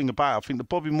funny thing about it, I think the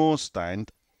Bobby Moore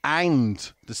stand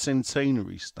and the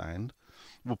Centenary stand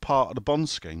were part of the bond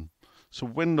scheme. So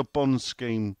when the bond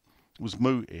scheme was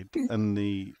mooted and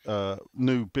the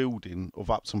new building of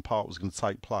Upton Park was going to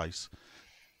take place,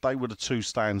 they were the two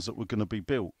stands that were going to be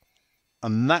built.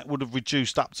 And that would have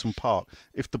reduced Upton Park.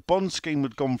 If the bond scheme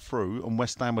had gone through and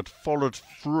West Ham had followed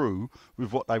through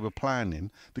with what they were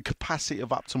planning, the capacity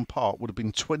of Upton Park would have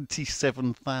been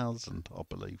 27,000, I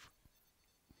believe.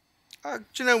 Do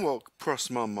you know what crossed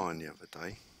my mind the other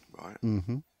day? Right.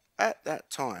 Mm-hmm. At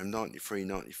that time, 93,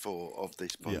 94 of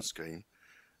this bond scheme.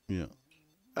 Yeah.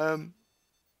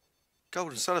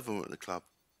 Golden Sullivan were at the club.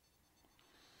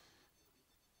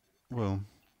 Well,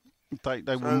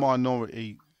 they were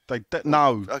minority.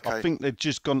 No, okay. I think they'd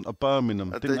just gone to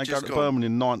Birmingham. Didn't they go to Birmingham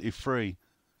in 93?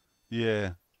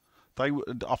 Yeah. I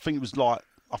think it was like,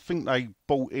 I think they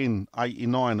bought in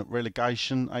 89 at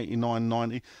relegation, 89,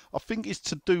 90. I think it's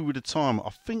to do with the time. I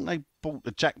think they bought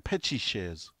the Jack Petchey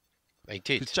shares. They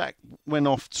did. Because Jack went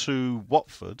off to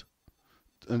Watford,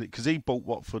 because he bought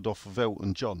Watford off of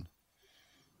Elton John.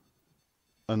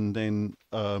 And then,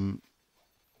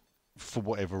 for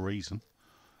whatever reason,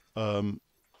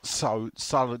 so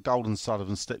Golden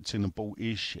Sullivan stepped in and bought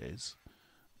his shares,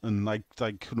 and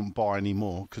they couldn't buy any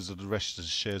more because the rest of the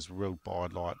shares were held by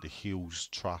like the Hills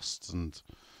Trust and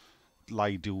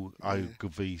Lady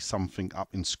Ogilvy something up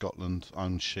in Scotland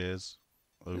owned shares.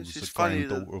 It was the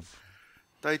granddaughter of.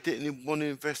 They didn't want to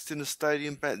invest in a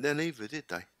stadium back then either, did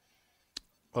they?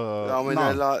 I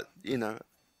mean, no.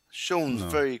 Sean's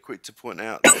very quick to point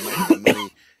out that they make the money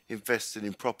invested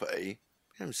in property.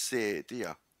 You don't see it, do you?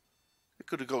 They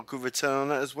could have got a good return on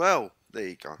that as well. There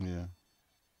you go. Yeah.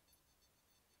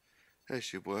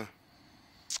 Yes, you were.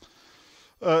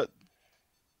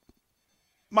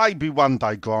 Maybe one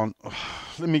day, Grant.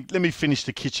 Let me finish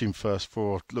the kitchen first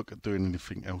before I look at doing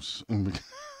anything else.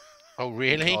 Oh,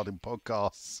 really? Regarding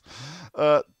podcasts.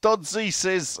 Dodsey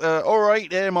says, all right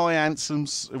there, my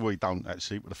handsomes. We don't,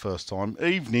 actually, for the first time.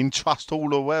 Evening, trust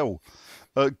all are well.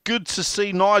 Good to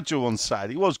see Nigel on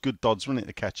Saturday. It was good, Dodds, wasn't it,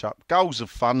 to catch up? Goals are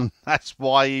fun, and that's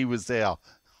why he was there.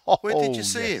 Where did you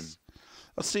see him?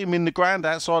 I see him in the ground,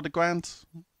 outside the ground.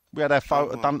 We had our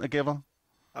photo done together.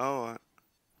 Oh, right.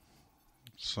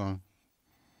 So.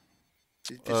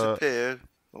 Did he disappear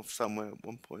off somewhere at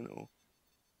one point, or?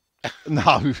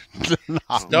 No.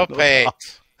 Stop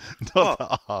it. Not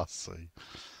that I see.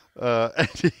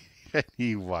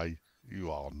 Anyway,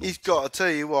 you are not. He's got to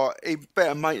tell you what, he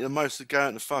better make the most of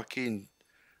going to fucking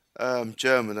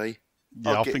Germany.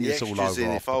 Yeah, I think it's all over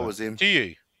if I was him. Do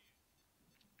you?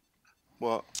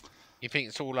 What? You think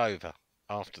it's all over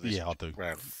after this. Yeah, I do.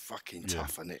 Round. Fucking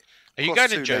tough, isn't it? Are you going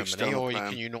to Germany, or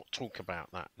can you not talk about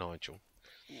that, Nigel?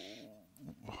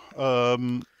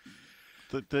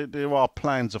 There are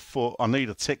plans afoot. I need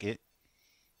a ticket.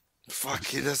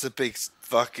 Fucking, that's a big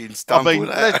fucking stumble. I mean,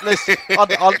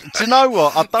 do you know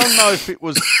what? I don't know if it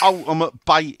was ultimate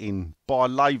baiting by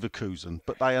Leverkusen,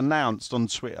 but they announced on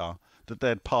Twitter that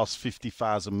they'd passed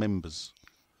 50,000 members.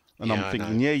 And I'm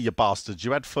thinking, yeah, you bastards,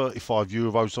 you had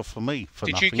 €35 off of me for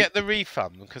nothing. Did you get the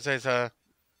refund? Because there's a...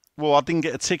 Well, I didn't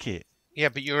get a ticket. Yeah,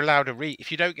 but you're allowed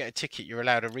if you don't get a ticket, you're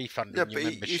allowed a refund on your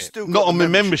membership. You still not on my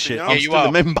membership. I'm still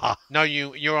a member. No,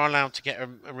 you're allowed to get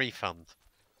a refund.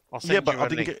 I'll send you a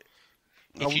link.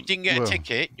 If you didn't get a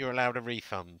ticket, you're allowed a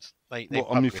refund. They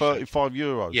on your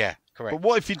 €35? Yeah, correct. But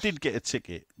what if you did get a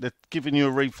ticket? They're giving you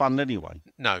a refund anyway.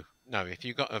 No. If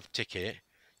you got a ticket,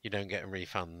 you don't get a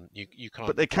refund. You can't.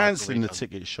 But they're cancelling the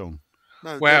ticket, Sean.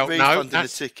 No, they're refunding the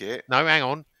ticket. No, hang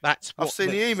on. That's what I've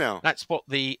seen the email. That's what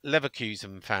the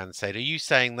Leverkusen fans said. Are you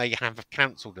saying they have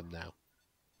cancelled them now?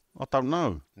 I don't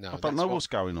know. No, I don't know what's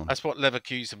going on. That's what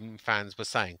Leverkusen fans were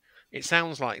saying. It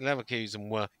sounds like Leverkusen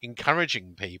were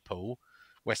encouraging people,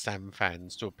 West Ham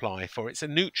fans, to apply for. It's a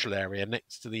neutral area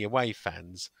next to the away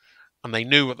fans, and they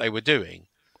knew what they were doing.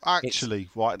 Actually,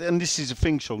 right, and this is a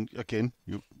thing, Sean, again,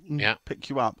 pick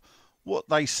you up. What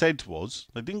they said was,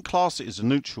 they didn't class it as a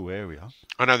neutral area.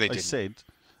 I know they didn't. They said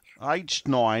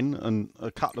H9 and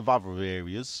a couple of other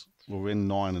areas, or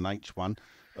N9 and H1,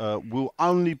 will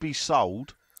only be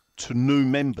sold to new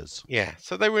members. Yeah,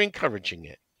 so they were encouraging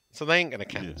it. So they ain't going to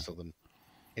cancel them,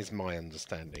 is my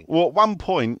understanding. Well, at one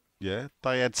point, they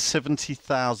had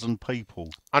 70,000 people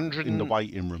in the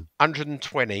waiting room.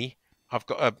 120. I've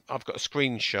got a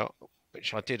screenshot,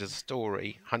 which I did as a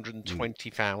story.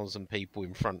 120,000 people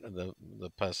in front of the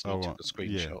person who took the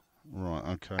screenshot. Yeah. Right,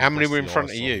 okay. How many were in front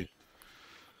of you?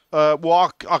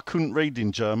 Well, I couldn't read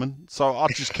in German, so I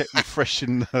just kept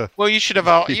refreshing the... Well, you should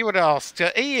have you would have asked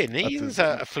Iain. Ian's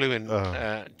a fluent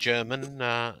German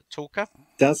talker.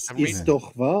 Das ist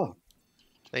doch wahr.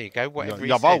 There you go, whatever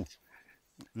he jawohl. said.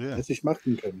 Yeah. Dass ich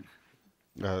machen kann.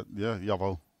 Yeah,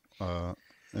 jawohl.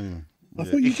 Anyway. I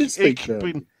thought you did speak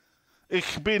German.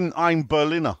 Ich bin ein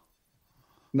Berliner.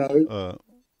 No.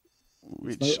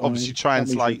 Which obviously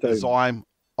translates as I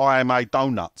am a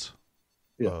donut.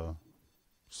 Yeah.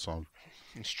 So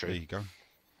it's true. There you go.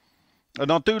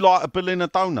 And I do like a Berliner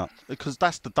donut because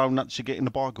that's the donuts you get in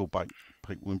the Beigel bake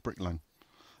people in Brick Lane.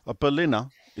 A Berliner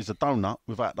is a donut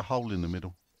without the hole in the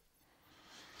middle.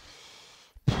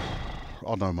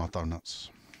 I know my donuts.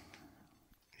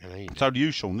 So do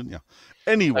you, Sean, didn't you?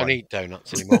 Anyway. I don't eat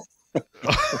donuts anymore.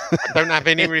 I don't have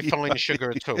any refined sugar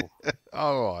at all.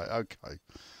 All right,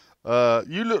 okay.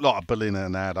 You look like a Berliner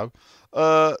now,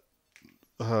 though.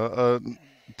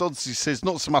 Doddsy says,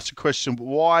 not so much a question, but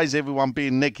why is everyone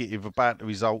being negative about the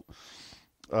result?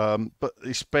 But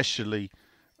especially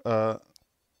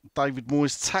David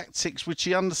Moyes' tactics, which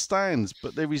he understands.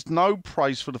 But there is no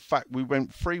praise for the fact we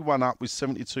went 3-1 up with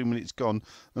 72 minutes gone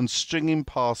and stringing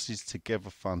passes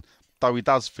together fun. Though he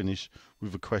does finish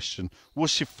with a question.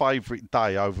 What's your favourite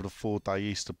day over the 4-day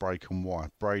Easter break and why?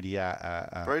 Brady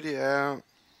out. Brady out.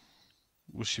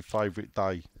 What's your favourite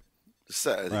day? The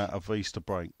Saturday. Out of Easter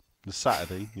break. The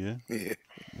Saturday, yeah? Yeah.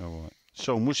 All right.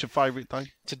 Sean, what's your favourite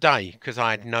day? Today, because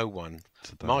I had no one.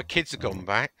 Today. My kids have gone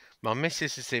back. My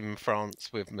missus is in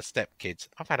France with my stepkids.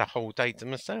 I've had a whole day to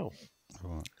myself.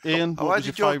 All right. Ian, what was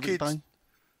your favourite day?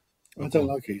 I don't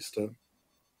like Easter.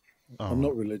 Oh, I'm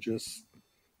not religious.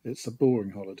 It's a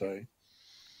boring holiday.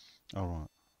 All right.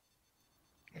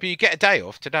 But you get a day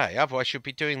off today. Otherwise, you'd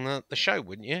be doing the show,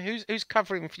 wouldn't you? Who's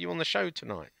covering for you on the show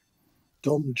tonight?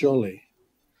 Dom Jolly.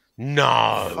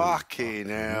 No. Fucking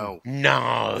hell.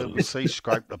 No. He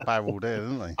scraped the barrel there,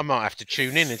 didn't he? I might have to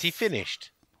tune in. Has he finished?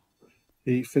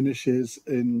 He finishes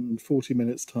in 40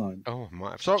 minutes' time. Oh, I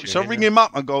might have to tune in. So ring him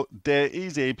up and go, there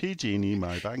is a pigeon in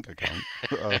my bank account.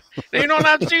 You're not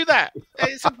allowed to do that.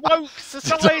 It's a woke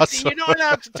society. You're not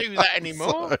allowed to do that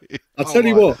anymore. Sorry. I'll tell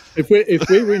you what, if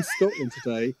we were in Scotland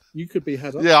today, you could be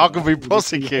had up. Yeah, I could be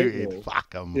prosecuted.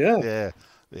 Fuck 'em. Yeah,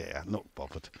 not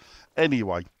bothered.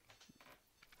 Anyway,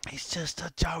 it's just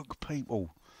a joke,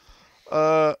 people.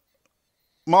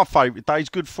 My favourite day is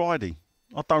Good Friday.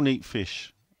 I don't eat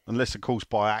fish. Unless, of course,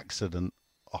 by accident,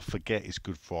 I forget it's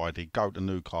Good Friday, go to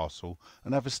Newcastle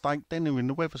and have a steak dinner in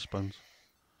the Wetherspoons.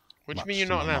 What do you mean you're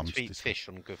not allowed to eat fish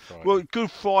on Good Friday? Well, Good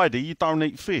Friday, you don't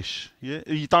eat fish. Yeah,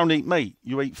 you don't eat meat.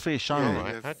 You eat fish only.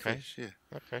 Right, okay. Fish, yeah.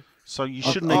 Okay. So you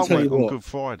shouldn't eat meat on Good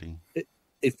Friday.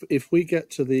 If we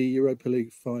get to the Europa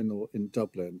League final in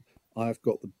Dublin, I've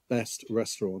got the best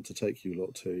restaurant to take you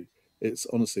lot to. It's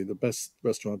honestly the best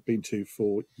restaurant I've been to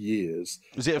for years.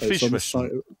 Is it a fish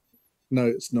restaurant? No,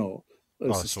 it's not.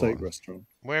 It's a steak right. restaurant.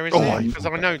 Where is it? Because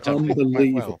I know Dublin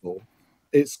unbelievable. quite well.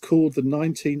 It's called the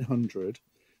 1900,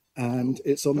 and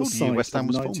it's on the site of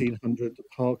the 1900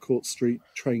 Harcourt Street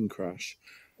train crash.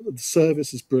 The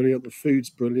service is brilliant. The food's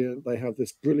brilliant. They have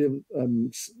this brilliant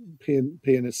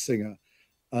pianist singer,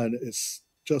 and it's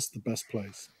just the best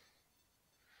place.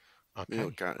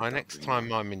 Okay. Next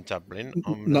time I'm in Dublin,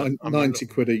 I'm 90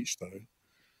 quid each though.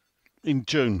 In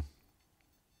June.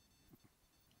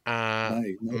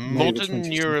 May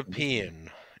Modern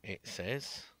European, it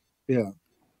says. Yeah.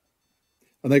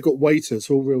 And they've got waiters,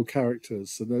 all real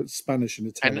characters, so they're Spanish and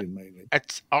Italian mainly.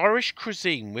 It's Irish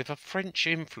cuisine with a French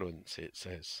influence, it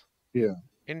says. Yeah.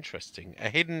 Interesting. A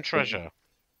hidden treasure.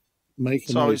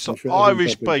 So it's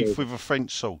Irish beef with a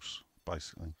French sauce,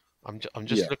 basically. I'm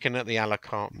just looking at the a la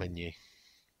carte menu.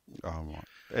 Oh, right.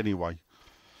 Anyway.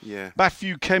 Yeah.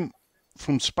 Matthew Kemp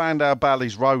from Spandau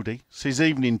Ballet's roadie says,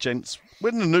 "Evening, gents.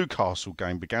 When the Newcastle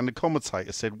game began, the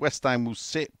commentator said West Ham will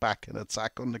sit back and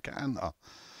attack on the counter.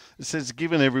 It says,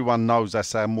 given everyone knows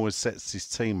that's how Moyes sets his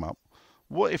team up,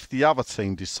 what if the other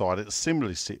team decided to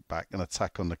similarly sit back and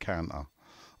attack on the counter?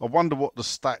 I wonder what the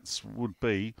stats would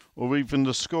be, or even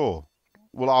the score.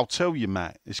 Well, I'll tell you,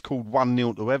 Matt, it's called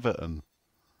 1-0 to Everton.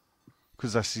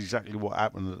 Because that's exactly what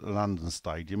happened at the London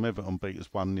Stadium. Everton beat us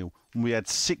 1-0. And we had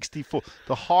 64.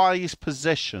 The highest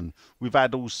possession we've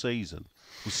had all season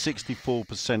was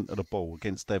 64% of the ball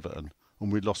against Everton.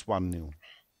 And we lost 1-0.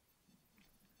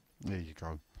 There you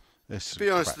go. To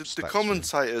be honest, the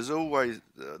commentators always,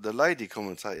 the lady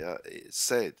commentator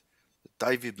said that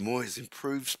David Moyes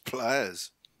improves players.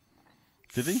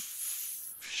 Did he?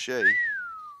 She.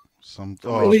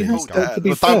 Well, he has to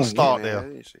be fair. Don't start there.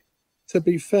 To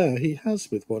be fair, he has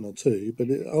with one or two, but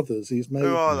others he's made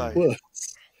worse.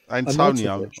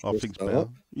 Antonio, I think, better.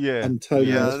 Yeah.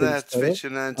 Antonio. Yeah, that's Fitch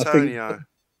and Antonio.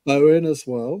 Bowen as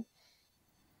well.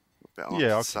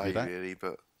 Yeah, I'll say really,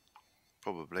 but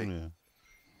probably. Yeah.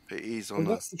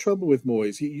 That's the trouble with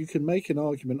Moyes. You can make an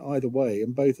argument either way,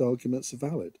 and both arguments are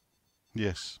valid.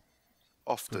 Yes.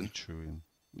 Often. Pretty true.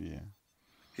 Yeah.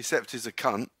 Except he's a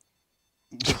cunt.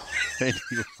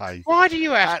 Anyway. Why do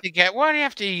you have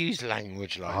to use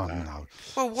language like that? No.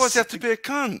 Well, why does he have to be a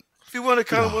cunt? If you want a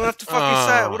cunt, we'll have to fucking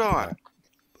say it, would I?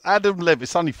 Adam Levitt,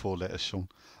 it's only 4 letters, Sean.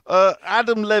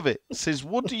 Adam Levitt says,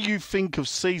 what do you think of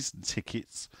season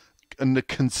tickets and the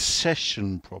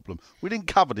concession problem? We didn't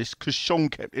cover this because Sean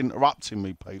kept interrupting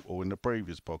me, people, in the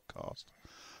previous podcast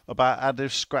about how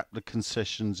they've scrapped the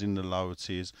concessions in the lower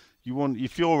tiers.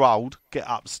 If you're old, get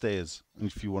upstairs.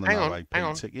 And if you want to know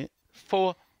a ticket.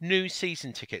 For new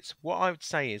season tickets, what I would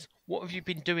say is, what have you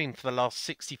been doing for the last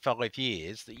 65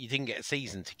 years that you didn't get a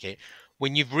season ticket?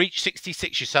 When you've reached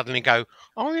 66, you suddenly go,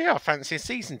 oh yeah, I fancy a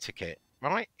season ticket,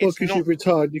 right? Well, because you've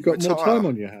retired, you've got more time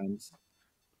on your hands.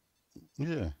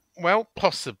 Yeah. Well,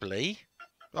 possibly.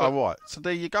 Oh, right. So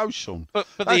there you go, Sean. But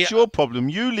that's your problem.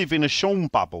 You live in a Sean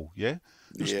bubble, yeah?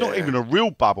 It's not even a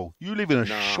real bubble. You live in a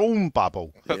Sean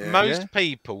bubble. But most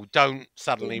people don't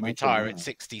suddenly retire at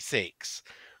 66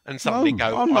 and suddenly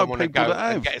go, I want to go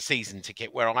and get a season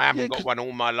ticket where I haven't got one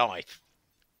all my life.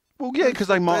 Well, yeah, because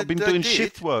they might have been doing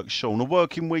shift work, Sean, or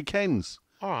working weekends.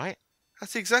 All right.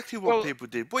 That's exactly what people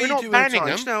did. What we're are you not doing banning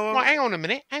them. now? Right, hang on a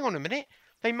minute.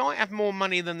 They might have more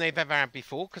money than they've ever had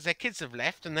before because their kids have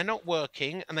left and they're not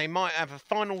working and they might have a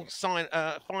final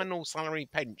salary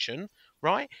pension,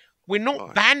 right? We're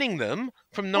not banning them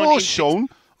from 1960.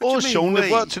 Or Sean,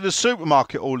 they've worked in the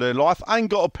supermarket all their life,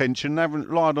 ain't got a pension, they haven't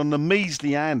relied on the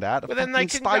measly handout. Well, then they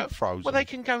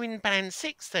can go in band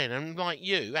 6 then, and like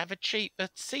you have a cheaper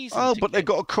season. Oh, but they've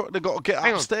got to get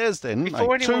upstairs then.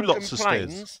 Before anyone 2 lots of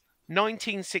stairs.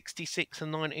 1966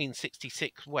 and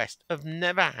 1966 West have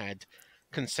never had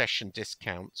concession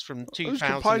discounts from 2016. Who's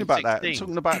complaining about that? I'm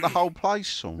talking about the whole place,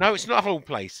 Sean. No, it's not a whole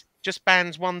place. Just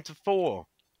bands 1 to 4,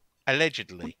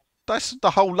 allegedly. That's the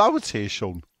whole lower tier,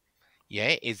 Sean. Yeah,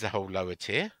 it is the whole lower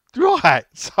tier. Right.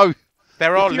 So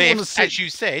there are lifts, as you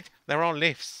said. There are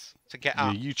lifts to get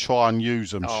up. Yeah, you try and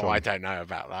use them, Sean. I don't know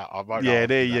about that.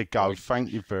 There you go. Point.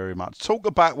 Thank you very much. Talk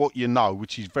about what you know,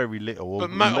 which is very little.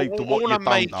 But all I'm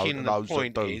making the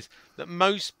point is that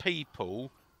most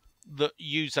people that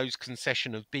use those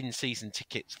concessions have been season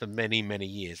tickets for many, many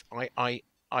years. I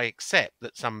accept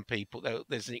that some people,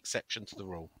 there's an exception to the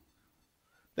rule.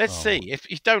 Let's see.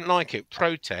 If you don't like it,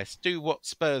 protest, do what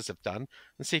Spurs have done,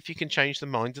 and see if you can change the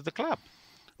mind of the club.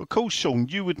 Of course, Sean,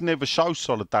 you would never show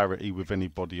solidarity with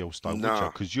anybody else, though, would you?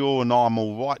 Because you're an I'm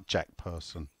all right Jack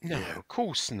person. No, of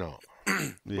course not.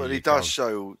 Well, he does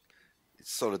show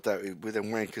solidarity with them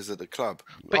wankers at the club.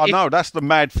 But I know, that's the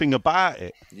mad thing about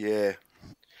it. Yeah.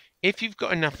 If you've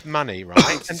got enough money,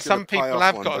 right, and some people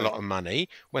have got a lot of money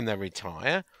when they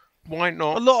retire, why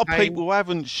not? A lot of people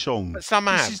haven't, Sean. But some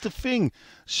have. This is the thing,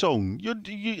 Sean. You're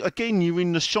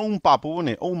in the Sean bubble, isn't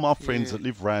it? All my friends that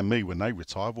live around me when they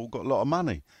retire have all got a lot of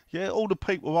money. Yeah, all the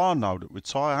people I know that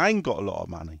retire ain't got a lot of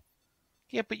money.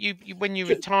 Yeah, but you when you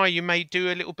retire, you may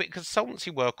do a little bit of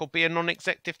consultancy work or be a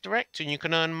non-executive director, and you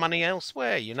can earn money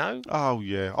elsewhere, you know? Oh,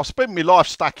 yeah. I spent my life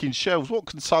stacking shelves. What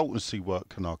consultancy work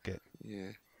can I get?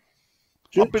 Yeah.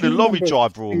 I've been a lorry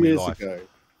driver all my life.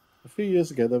 A few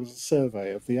years ago, there was a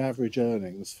survey of the average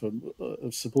earnings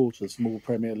of supporters from all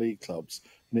Premier League clubs,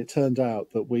 and it turned out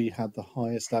that we had the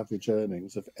highest average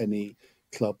earnings of any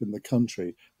club in the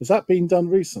country. Has that been done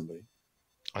recently?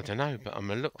 I don't know, but I'm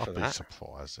going to look for that. I'd be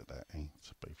surprised at that,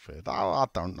 to be fair. No, I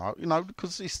don't know,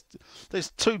 because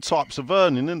there's two types of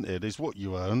earning, isn't there? There's what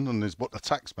you earn and there's what the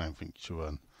taxman thinks you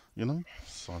earn,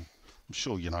 So I'm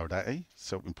sure you know that,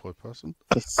 self-employed person.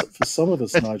 For some of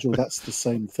us, Nigel, that's the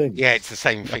same thing. Yeah, it's the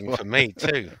same thing for me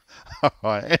too. All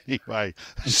right, anyway,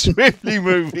 swiftly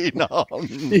moving on.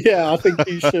 Yeah, I think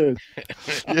you should.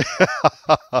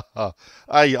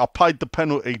 Hey, I paid the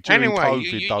penalty during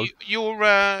COVID, though.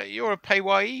 You're a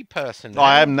PAYE person now.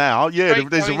 I am now. Yeah,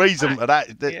 there's a reason for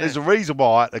that. There's a reason why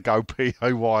I had to go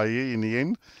PAYE in the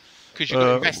end. Because you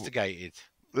got investigated.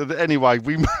 Anyway,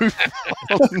 we move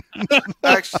on.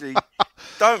 Actually,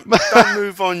 don't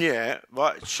move on yet.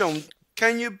 Right, Sean,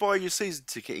 can you buy your season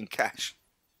ticket in cash?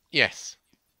 Yes.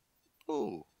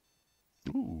 Ooh.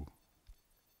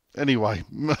 Anyway,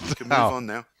 we can move on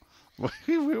now.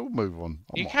 We will move on.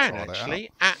 You can actually.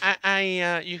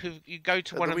 You go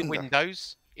to one of the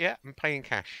windows, and pay in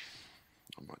cash.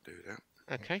 I might do that.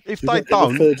 Okay. If they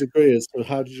don't, the third degree as to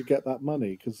how did you get that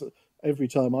money? Because every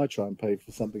time I try and pay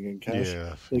for something in cash,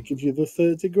 they give you the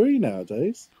third degree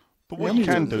nowadays. But what you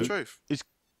can do is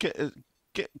get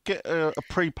a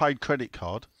prepaid credit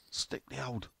card, stick the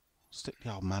old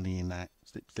money in that,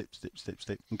 slip,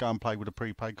 and go and play with a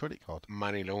prepaid credit card.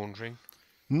 Money laundering.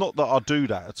 Not that I do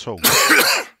that at all.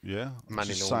 Yeah,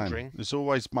 money laundering. Saying, there's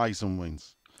always mays and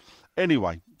wins.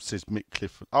 Anyway, says Mick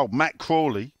Clifford. Oh, Matt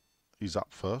Crawley is up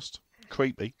first.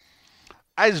 Creepy.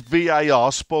 As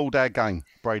VAR spoiled our game.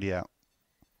 Brady out.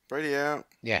 Brady out.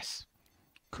 Yes.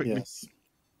 Quickly. Yes.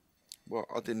 Well,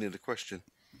 I didn't hear the question.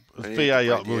 VAR.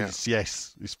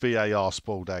 Yes, it's VAR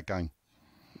spoiled our game.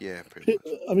 Yeah, pretty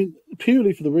much. I mean,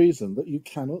 purely for the reason that you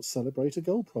cannot celebrate a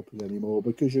goal properly anymore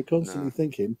because you're constantly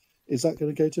thinking, is that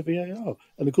going to go to VAR?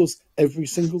 And of course, every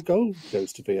single goal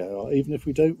goes to VAR, even if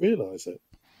we don't realise it.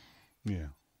 Yeah.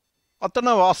 I don't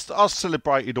know. I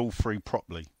celebrated all three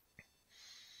properly.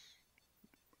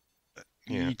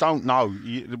 Yeah. You don't know.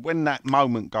 When that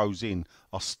moment goes in,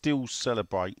 I still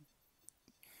celebrate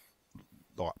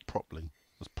like properly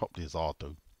as I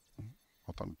do.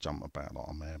 I don't jump about like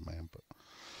a madman, but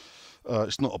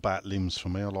it's not about limbs for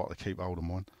me. I like to keep hold of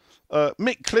mine.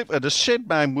 Mick Clifford, the shed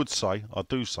man would say, I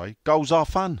do say, goals are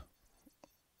fun.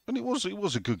 And it was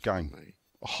a good game.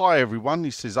 Hi everyone,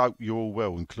 he says, hope you're all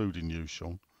well, including you,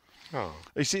 Sean. Oh.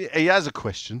 He has a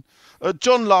question.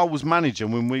 John Lyle was manager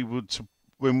when we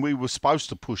were supposed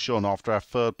to push on after our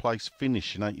third place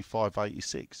finish in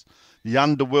 85-86. The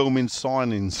underwhelming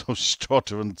signings of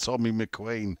Strodder and Tommy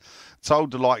McQueen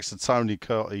told the likes of Tony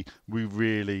Curty we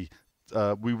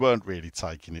weren't really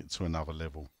taking it to another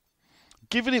level.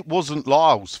 Given it wasn't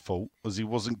Lyle's fault, as he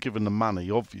wasn't given the money,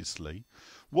 obviously,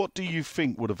 what do you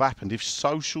think would have happened if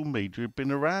social media had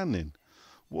been around then?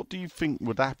 What do you think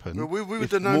would happen? Well, we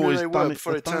would have known who they were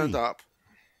before it turned up.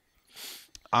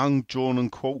 Undrawn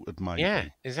and quartered, maybe. Yeah,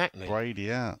 exactly.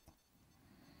 Brady out.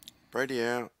 Brady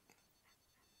out.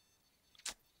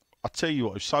 I tell you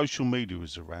what, if social media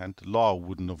was around, Lyle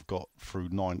wouldn't have got through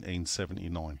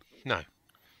 1979. No.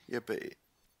 Yeah, but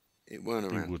it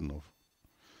weren't around. He wouldn't have.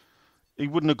 He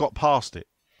wouldn't have got past it.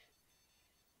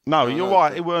 No, you're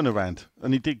right. It weren't around,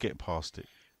 and he did get past it.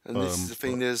 And this is the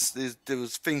thing. There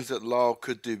was things that Lyle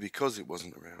could do because it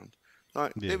wasn't around.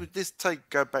 Like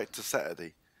go back to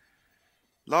Saturday.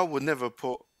 Lyle would never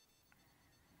put,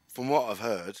 from what I've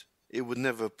heard, it would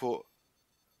never put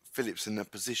Phillips in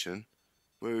that position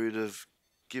where he would have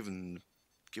given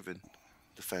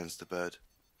the fans the bird,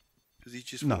 because he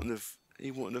just wouldn't have. He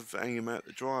wouldn't have hung him out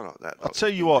to dry like that. I'll tell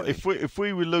you what, if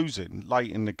we were losing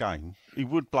late in the game, he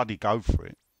would bloody go for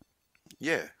it.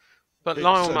 Yeah. But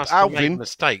Lyle must have made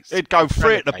mistakes. He'd go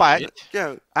free at the back.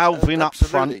 Yeah. Alvin up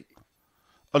front,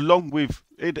 along with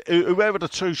whoever the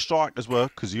two strikers were,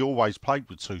 because he always played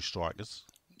with two strikers.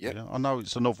 Yep. Yeah. I know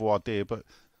it's a novel idea, but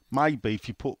maybe if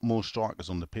you put more strikers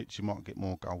on the pitch, you might get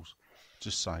more goals.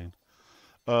 Just saying.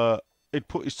 he'd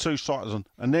put his 2 strikers on,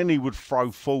 and then he would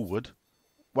throw forward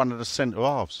one of the centre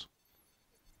halves.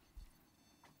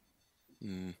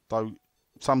 Though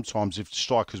sometimes if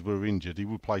strikers were injured, he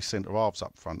would play centre halves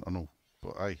up front and all.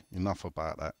 But hey, enough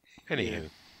about that. Anywho.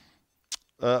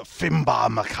 Finbar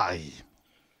Mackay.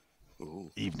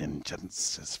 Evening, gents,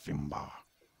 says Finbar.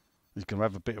 He's going to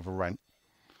have a bit of a rant.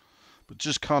 But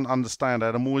just can't understand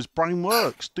how the Moyes brain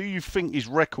works. Do you think his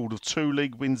record of 2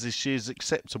 league wins this year is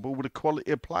acceptable with the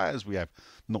quality of players we have?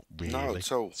 Not really, no,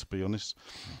 at all. To be honest.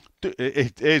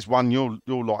 Here's one you're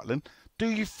like, Lynn. Do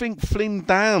you think Flynn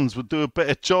Downs would do a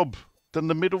better job than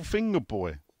the middle finger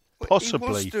boy? Possibly.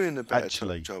 He was doing a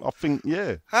better job. I think,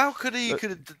 yeah. How could he?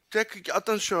 I'm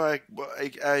not sure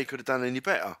how he could have done any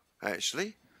better,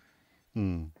 actually. I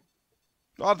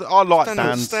like Downs. I don't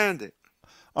understand it.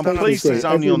 I'm pleased he's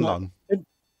only on loan.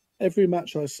 Every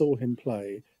match I saw him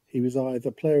play, he was either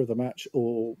player of the match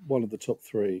or one of the top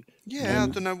 3. Yeah, I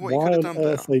don't know what he could have done better. Why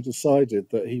on earth they decided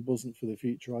that he wasn't for the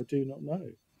future, I do not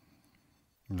know.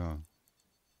 No.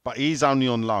 But he's only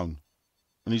on loan.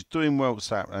 And he's doing well at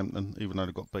Southampton, even though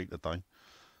they got beat today.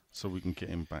 So we can get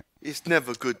him back. It's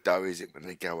never good, though, is it, when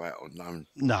they go out on loan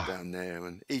down there?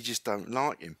 And he just don't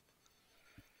like him.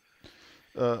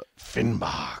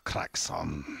 Finbar cracks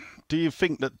on. Do you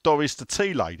think that Doris, the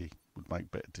tea lady, would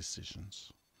make better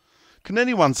decisions? Can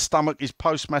anyone stomach his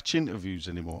post-match interviews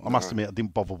anymore? No. I must admit, I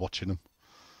didn't bother watching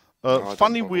them.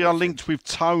 Funny we are linked with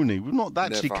Tony. We've not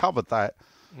actually covered that.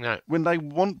 No. When they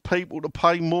want people to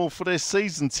pay more for their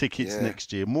season tickets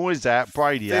next year. Moyes out,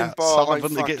 Brady out,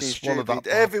 Sullivan to get swallowed up.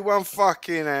 Everyone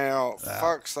fucking out.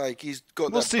 Fuck's sake, he's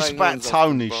got What's this about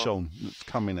Tony, Sean, that's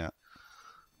coming out?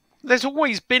 There's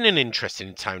always been an interest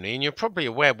in Tony, and you're probably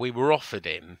aware we were offered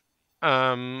him.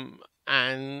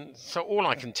 And so all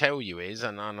I can tell you is,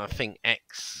 and I think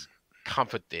X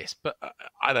covered this, but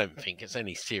I don't think it's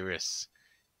any serious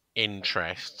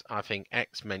interest. I think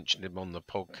X mentioned him on the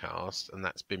podcast, and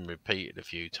that's been repeated a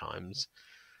few times.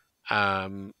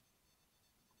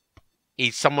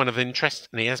 He's someone of interest,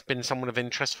 and he has been someone of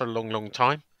interest for a long, long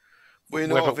time. We're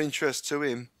not of interest to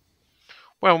him.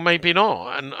 Well, maybe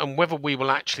not. And whether we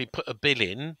will actually put a bill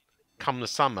in come the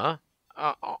summer,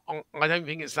 I don't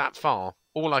think it's that far.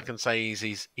 All I can say is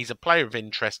he's a player of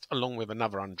interest, along with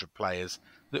another 100 players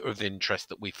that are of interest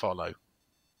that we follow.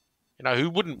 You know,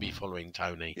 who wouldn't be following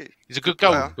Tony? He's a good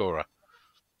goal scorer.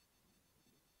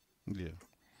 Yeah.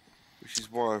 Which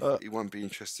is why he won't be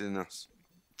interested in us.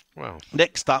 Well,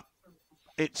 next up,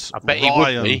 it's I bet Ryan.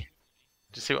 He would be.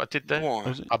 Did you see what I did there?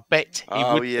 Why? I bet he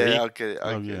would be. I'll get it.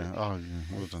 Oh, yeah.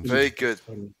 Well done. Very good.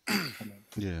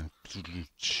 Yeah.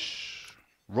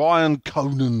 Ryan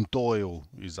Conan Doyle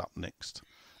is up next.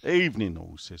 Evening,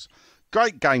 all says.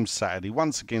 Great game Saturday.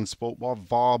 Once again, sport by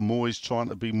VAR Moyes trying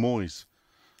to be Moyes.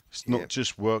 It's not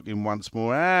just working once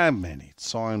more. How many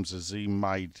times has he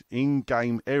made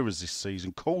in-game errors this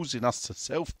season, causing us to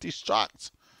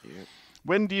self-destruct? Yeah.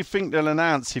 When do you think they'll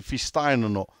announce if he's staying or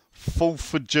not?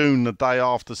 4th of June, the day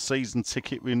after season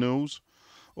ticket renewals?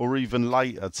 Or even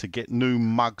later to get new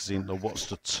mugs in to watch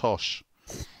the tosh?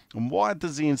 And why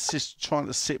does he insist trying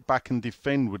to sit back and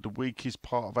defend with the weakest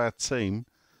part of our team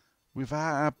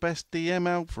without our best DM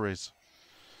Alvarez?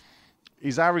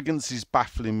 His arrogance is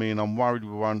baffling me, and I'm worried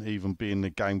we won't even be in the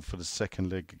game for the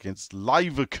second leg against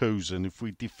Leverkusen if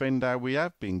we defend how we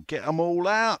have been. Get them all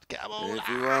out. Get them all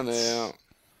Everyone out.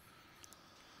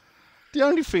 The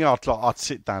only thing I'd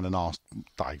sit down and ask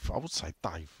Dave, I would say,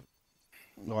 Dave,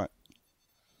 like,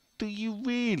 do you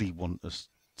really want us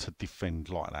to defend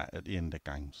like that at the end of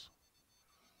games?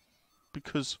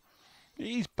 Because it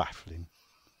is baffling.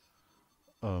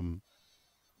 When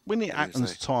it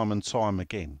happens time and time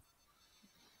again,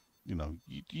 you know,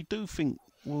 you do think,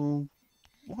 well,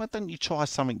 why don't you try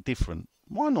something different?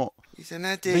 Why not He's an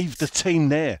addict. leave the team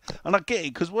there? And I get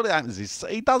it, because what happens is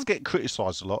he does get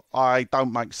criticised a lot. I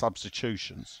don't make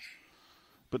substitutions.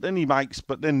 But then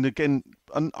again,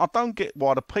 and I don't get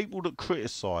why the people that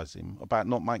criticise him about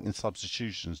not making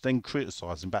substitutions then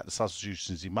criticise him about the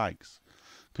substitutions he makes.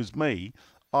 Because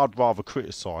I'd rather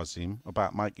criticise him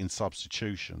about making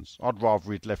substitutions. I'd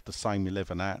rather he'd left the same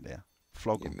 11 out there.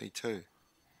 Flog him. Me too.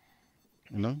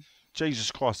 You know?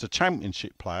 Jesus Christ, the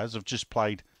Championship players have just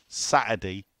played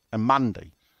Saturday and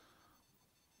Monday.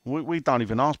 We don't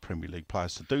even ask Premier League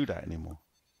players to do that anymore.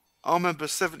 I remember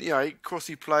 78,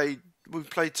 Crossy we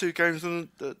played 2 games on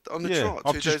the trot.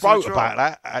 I've just wrote about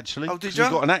that, actually. Oh, did you? He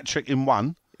got an hat-trick in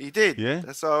one. He did? Yeah.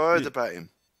 That's how I heard about him.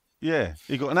 Yeah,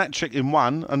 he got an hat-trick in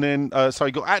one, and then so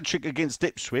he got hat-trick against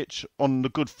Ipswich on the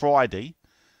Good Friday,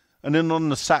 and then on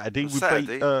the Saturday,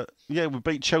 we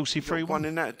beat Chelsea 3-1. Won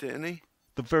in that, didn't he?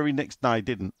 The very next day, he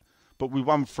didn't. but we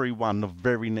won 3-1 the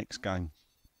very next game.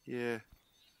 Yeah.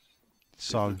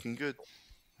 So looking good.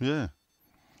 Yeah.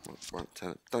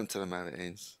 Don't tell them how it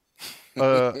ends.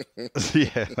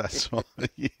 Yeah, that's right.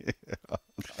 Yeah,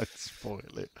 don't spoil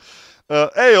it.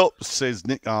 Hey up, says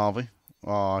Nick Harvey.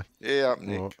 Aye. Yeah, up,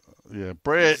 Nick. Well, yeah,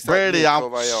 Brady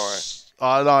up.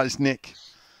 I know it's Nick.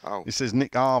 Oh. It says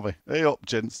Nick Harvey. Hey up,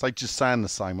 gents. They just sound the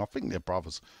same. I think they're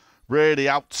brothers. Brady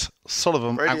out.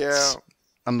 Sullivan Brady out.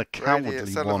 And the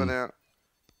cowardly one. Out.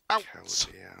 Out.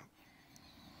 Cowardly out.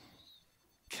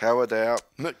 Coward out.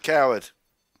 McCoward.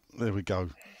 There we go.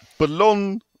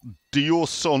 Belong to your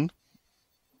son,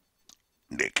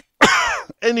 Nick.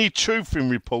 Any truth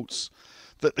in reports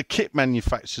that the kit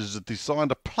manufacturers have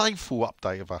designed a playful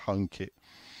update of a home kit,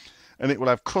 and it will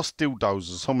have cross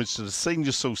dildos as homage to the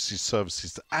senior sources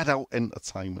services to adult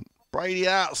entertainment. Brady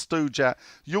out, Stooge out,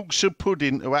 Yorkshire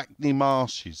pudding to Acne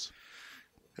Marshes.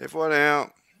 Everyone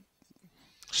out.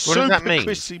 What does that mean?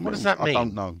 What does that mean? I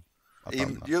don't know.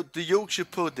 The Yorkshire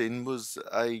pudding was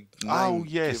a name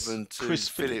given to Chris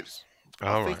Phillips.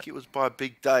 I think it was by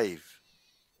Big Dave.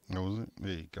 Oh, was it?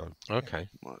 There you go. Okay.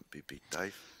 Might be Big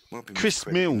Dave. Might be Chris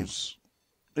Mills.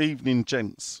 Evening,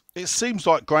 gents. It seems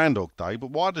like Groundhog Day, but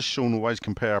why does Sean always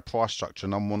compare our price structure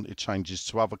and unwanted changes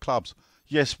to other clubs?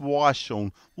 Yes, why,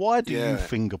 Sean? Why do you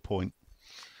finger point?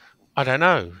 I don't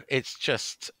know. It's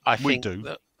just, I think... We do.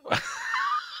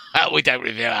 That we don't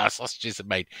reveal how sausages are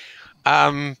made.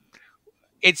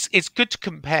 It's good to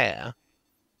compare.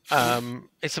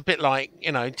 It's a bit like,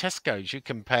 Tesco's. You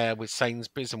compare with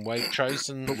Sainsbury's and Waitrose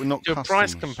and but we're not do a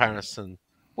price comparison.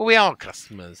 Well, we are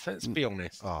customers, let's be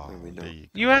honest. Oh,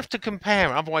 you have to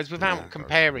compare, otherwise without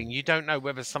comparing, you don't know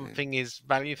whether something is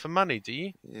value for money, do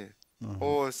you? Yeah.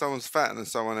 Or if someone's fatter than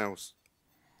someone else.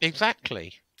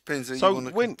 Exactly. Depends on so you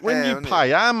want to when you pay,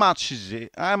 how much is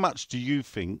it? How much do you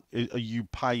think are you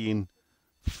paying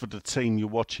for the team you're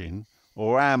watching,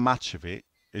 or how much of it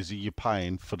is you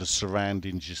paying for the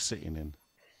surroundings you're sitting in?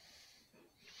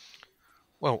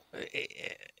 Well,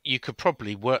 you could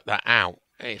probably work that out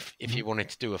if you wanted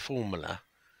to do a formula,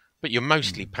 but you're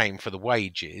mostly paying for the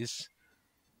wages,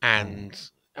 and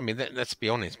I mean, let's be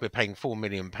honest, we're paying £4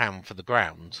 million for the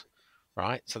ground.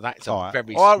 Right, so that's a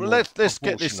very small let's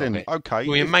get this in. Okay,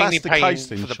 we're mainly paying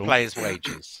for the players'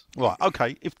 wages. Right,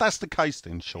 okay. If that's the case,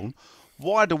 then Sean,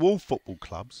 why do all football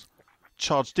clubs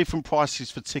charge different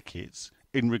prices for tickets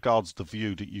in regards to the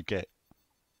view that you get?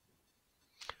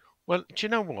 Well, do you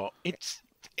know what?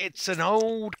 It's an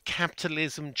old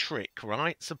capitalism trick,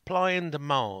 right? Supply and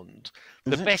demand.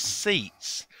 The best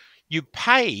seats. You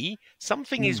pay,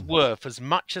 something is worth as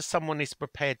much as someone is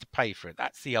prepared to pay for it.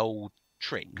 That's the old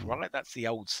trick, right? That's the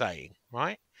old saying,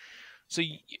 right? So,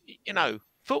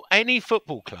 for any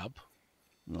football club,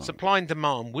 supply and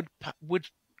demand would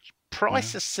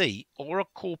price a seat or a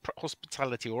corporate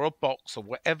hospitality or a box or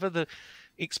whatever the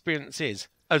experience is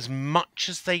as much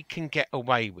as they can get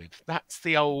away with. That's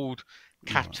the old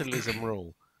capitalism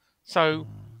rule. So,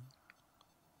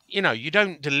 you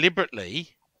don't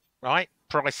deliberately, right,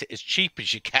 price it as cheap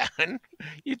as you can.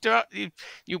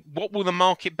 What will the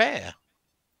market bear?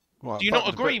 Right, do you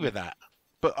not agree with that?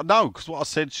 But no, because what I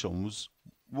said, Sean, was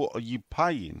what are you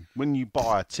paying when you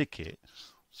buy a ticket?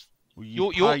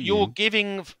 You're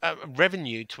giving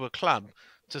revenue to a club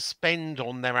to spend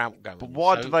on their outgoing. But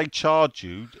why do they charge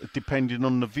you depending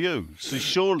on the view? So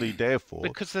surely, therefore,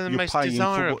 because they're the most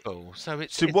desirable. So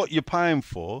what you're paying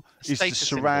for is the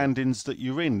surroundings that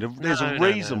you're in. There's a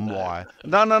reason why.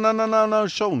 No,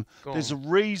 Sean. There's a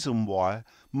reason why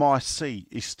my seat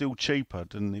is still cheaper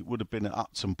than it would have been at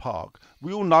Upton Park.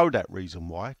 We all know that reason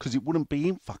why, because it wouldn't be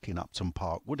in fucking Upton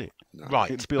Park, would it? No. Right.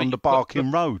 It'd be on the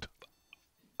Barking Road.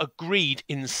 Agreed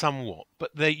in somewhat,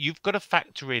 but you've got to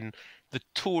factor in the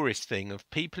tourist thing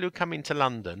of people who come into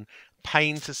London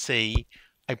paying to see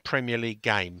a Premier League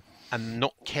game and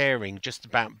not caring just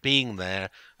about being there,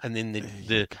 and then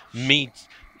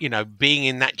being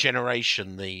in that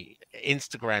generation, the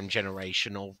Instagram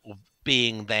generation of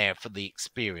being there for the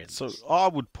experience. So I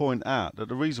would point out that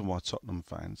the reason why Tottenham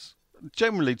fans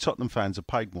are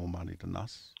paid more money than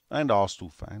us, and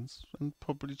Arsenal fans, and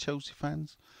probably Chelsea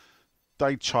fans.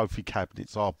 Their trophy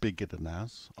cabinets are bigger than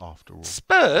ours, after all.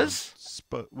 Spurs?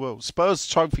 Spurs'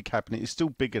 trophy cabinet is still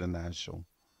bigger than ours, Sean.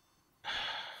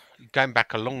 Going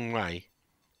back a long way.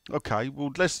 Okay,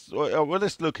 well let's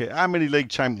look at how many league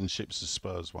championships has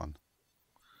Spurs won.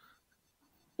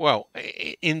 Well,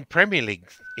 in Premier League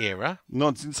era. No,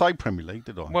 I didn't say Premier League,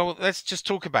 did I? Well, let's just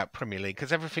talk about Premier League,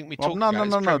 because everything we talk about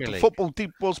is Premier League. The football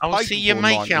was played. See, you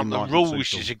make out the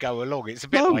rules as you go along. It's a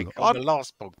bit like on the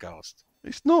last podcast.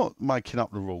 It's not making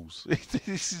up the rules.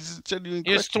 This is a genuine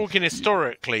You're question. talking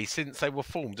historically since they were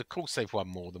formed. Of course, they've won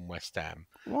more than West Ham.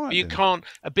 Right, But you then. can't.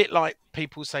 A bit like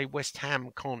people say West Ham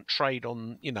can't trade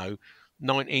on,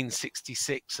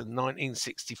 1966 and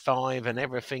 1965 and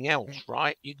everything else,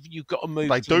 right? You've got to move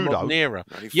They to the do, modern though. era.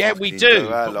 They Yeah, we fucking do,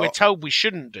 that but we're lot. told we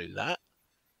shouldn't do that.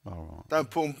 All Don't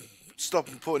stop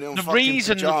and putting it on The fucking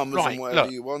reason- pyjamas right, and whatever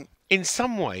look. you want. In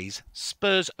some ways,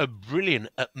 Spurs are brilliant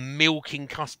at milking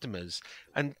customers.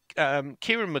 And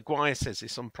Kieran Maguire says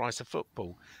this on Price of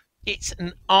Football. It's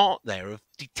an art there of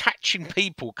detaching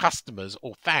people, customers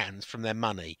or fans from their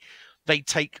money. They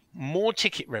take more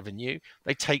ticket revenue.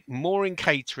 They take more in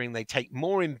catering. They take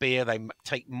more in beer. They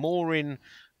take more in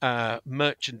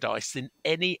merchandise than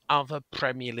any other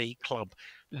Premier League club.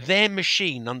 Their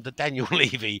machine under Daniel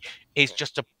Levy is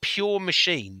just a pure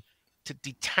machine to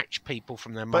detach people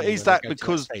from their money. But is when that they go to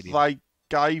because stadium. they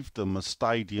gave them a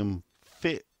stadium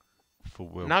fit for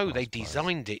World No, Class they players?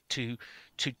 designed it to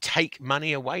take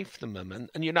money away from them. And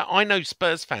I know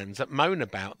Spurs fans that moan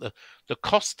about the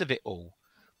cost of it all.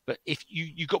 But if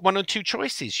you got one or two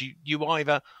choices, you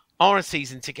either are a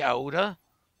season ticket holder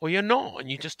or you're not,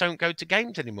 and you just don't go to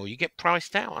games anymore. You get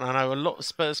priced out. And I know a lot of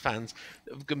Spurs fans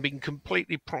have been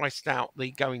completely priced out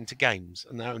the going to games,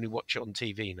 and they only watch it on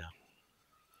TV now.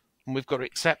 And we've got to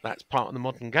accept that's part of the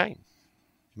modern game.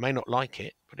 You may not like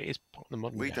it, but it is part of the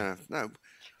modern game.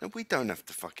 We don't have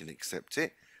to fucking accept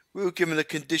it. We were given a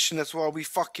condition, that's why we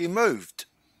fucking moved.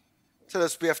 Tell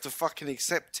us we have to fucking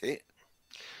accept it.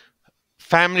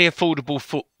 Family affordable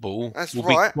football will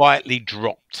be quietly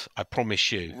dropped, I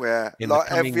promise you. Where, in like the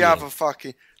coming every year. other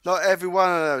fucking, like every one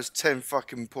of those 10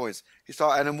 fucking points, it's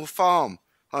like Animal Farm.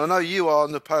 I know you are,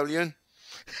 Napoleon.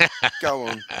 Go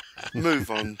on. Move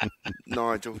on,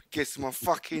 Nigel. Gets my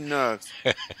fucking nerves.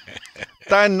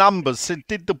 Dan Numbers said,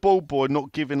 did the ball boy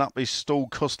not giving up his stall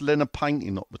cost Len a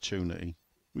painting opportunity?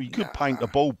 Well, you could paint the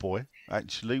ball boy,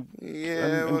 actually.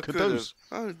 Yeah, and could have. Caduce.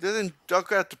 Oh, then I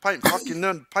got to paint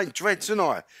fucking paint dreads, didn't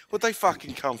I? Where'd they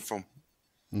fucking come from?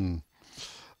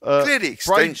 Clearly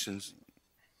extensions.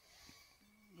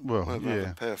 Well, Have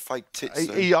yeah. a pair of fake tits.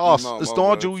 He asked, has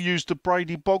Nigel used the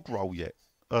Brady Bog roll yet?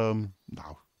 No,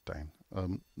 Dan.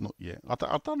 Not yet. I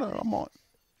don't know. I might.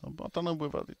 I don't know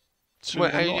whether.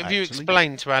 Have you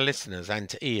explained to our listeners and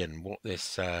to Iain what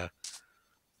this Karen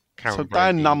So Brady...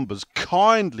 Dan Numbers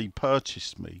kindly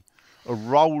purchased me a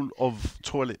roll of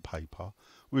toilet paper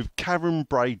with Karen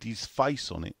Brady's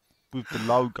face on it, with the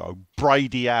logo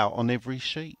Brady out on every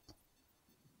sheet.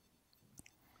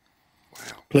 Wow.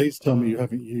 Please tell me you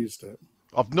haven't used it.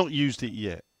 I've not used it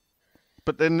yet.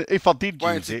 But then if I did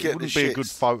use it, it wouldn't be a good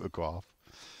photograph.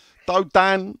 Though,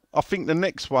 Dan, I think the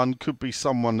next one could be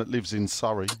someone that lives in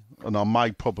Surrey, and I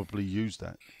may probably use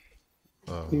that.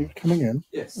 Are you coming in?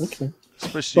 Yes. Okay.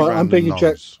 Especially Well, I'm being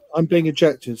ejected. I'm being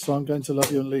ejected, so I'm going to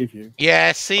love you and leave you.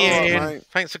 Yeah, see you, All right, Iain. mate.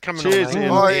 Thanks for coming Cheers, on. Iain.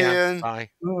 Bye, Yeah, Iain. Bye.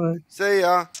 Bye. See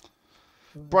ya.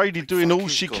 Brady doing all fucking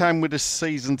she gone. can with the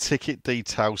season ticket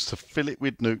details to fill it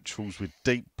with neutrals with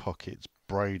deep pockets.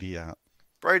 Brady out.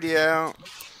 Brady out.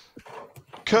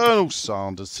 Colonel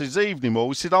Sanders says, evening all.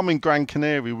 He said, I'm in Gran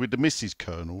Canaria with the Mrs.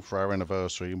 Colonel for our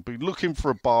anniversary and be looking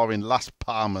for a bar in Las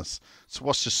Palmas to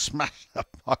watch us smash the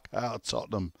fuck out of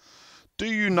Tottenham. Do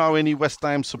you know any West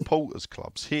Ham supporters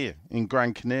clubs here in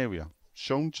Gran Canaria?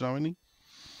 Sean, do you know any?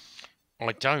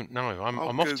 I don't know. I'm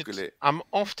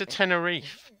off to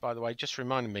Tenerife, by the way, just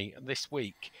reminded me, this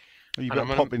week. You And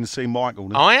better pop in and see Michael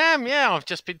now. I am, yeah. I've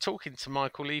just been talking to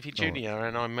Michael Levy Jr.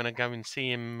 and I'm going to go and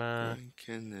see him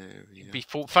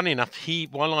before. Funny enough,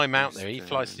 while I'm out there, he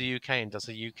flies to the UK and does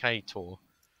a UK tour.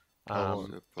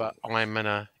 But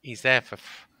he's there for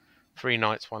 3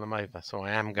 nights while I'm over, so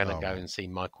I am going to go and see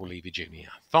Michael Levy Jr.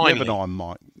 Finally. Never mind,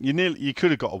 Mike. You could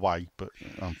have got away, but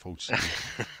unfortunately.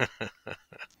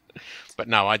 But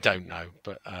no, I don't know.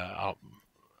 But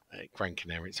Gran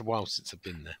Canaria, it's a while since I've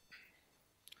been there.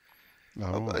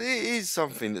 But it is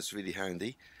something that's really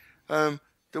handy. The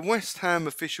West Ham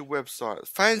official website,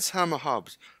 Fans Hammer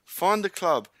Hubs, find the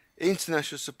club,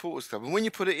 International Supporters Club, and when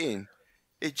you put it in,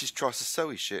 it just tries to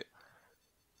sell you shit.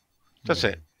 That's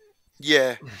it.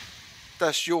 Yeah,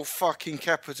 that's your fucking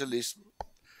capitalist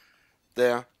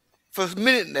there. For a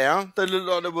minute now, they look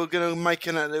like they were going to make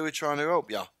it out they were trying to help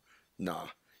you. No.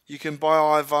 You can buy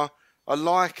either a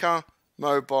Leica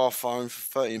mobile phone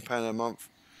for £13 a month.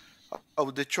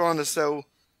 Oh, they're trying to sell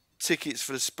tickets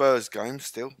for the Spurs game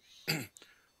still.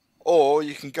 Or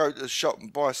you can go to the shop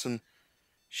and buy some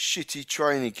shitty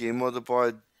training gear, or to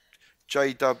buy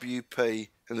JWP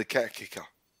and the Cat Kicker.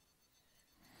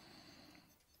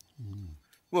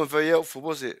 Wasn't very helpful,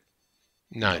 was it?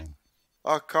 No.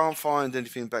 I can't find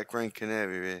anything about Gran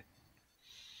Canaria here.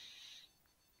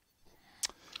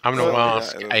 I'm going to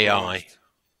ask AI.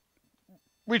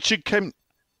 Richard Kemp,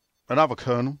 another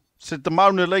colonel, said the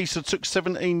Mona Lisa took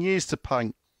 17 years to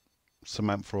paint.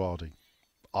 Samantha Hardy.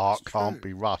 Art can't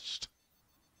be rushed.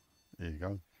 There you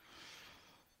go.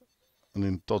 And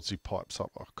then Dodsy pipes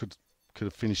up. I could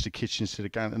have finished the kitchen instead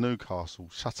of going to Newcastle.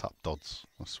 Shut up, Dodds.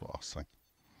 That's what I say.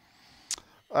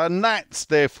 And that's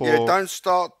therefore... Yeah, don't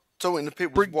start talking to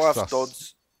people's wives,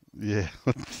 Dodds. Yeah,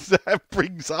 that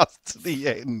brings us to the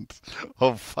end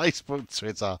of Facebook,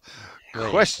 Twitter.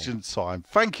 Question time.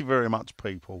 Thank you very much,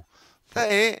 people,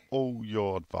 for all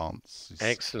your advances.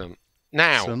 Excellent.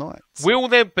 Now, tonight. Will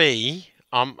there be...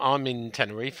 I'm in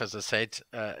Tenerife, as I said,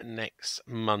 next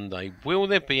Monday. Will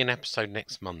there be an episode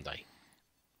next Monday?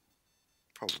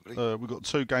 Probably. We've got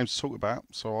 2 games to talk about,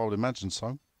 so I would imagine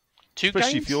so. 2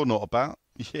 Especially games? if you're not about.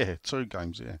 Yeah, 2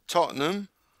 games, yeah. Tottenham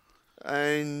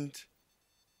and...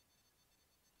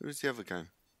 Who's the other game?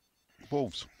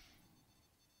 Wolves.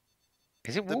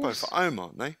 Is it Wolves? They're both at home,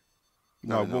 aren't they?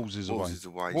 No, Wolves is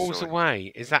away. Wolves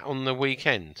away. Is that on the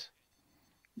weekend?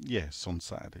 Yes, on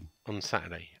Saturday. On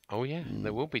Saturday. Oh, yeah.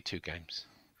 There will be 2 games.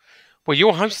 Well,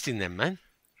 you're hosting them, man.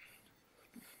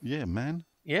 Yeah, man.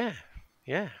 Yeah.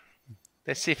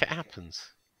 Let's see if it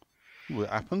happens. Well, it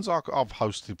happens. I've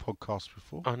hosted podcasts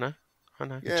before. I know.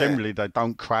 Yeah. Generally, they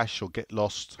don't crash or get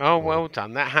lost. Oh, well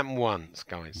done. That happened once,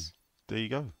 guys. There you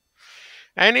go.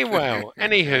 Anywho,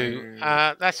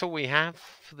 that's all we have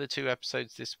for the 2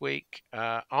 episodes this week.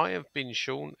 I have been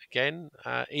Sean again.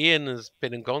 Iain has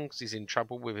been and gone because he's in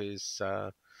trouble with his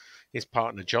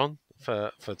partner John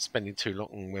for spending too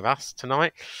long with us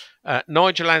tonight.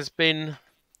 Nigel has been...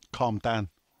 Calm down.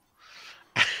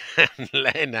 And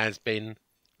Len has been...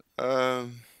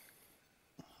 wound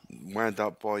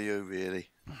up by you, really.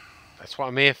 That's what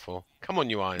I'm here for. Come on,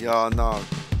 you Iain. Yeah, I know.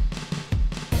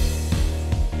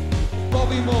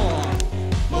 Bobby Moore.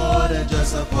 More than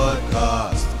just a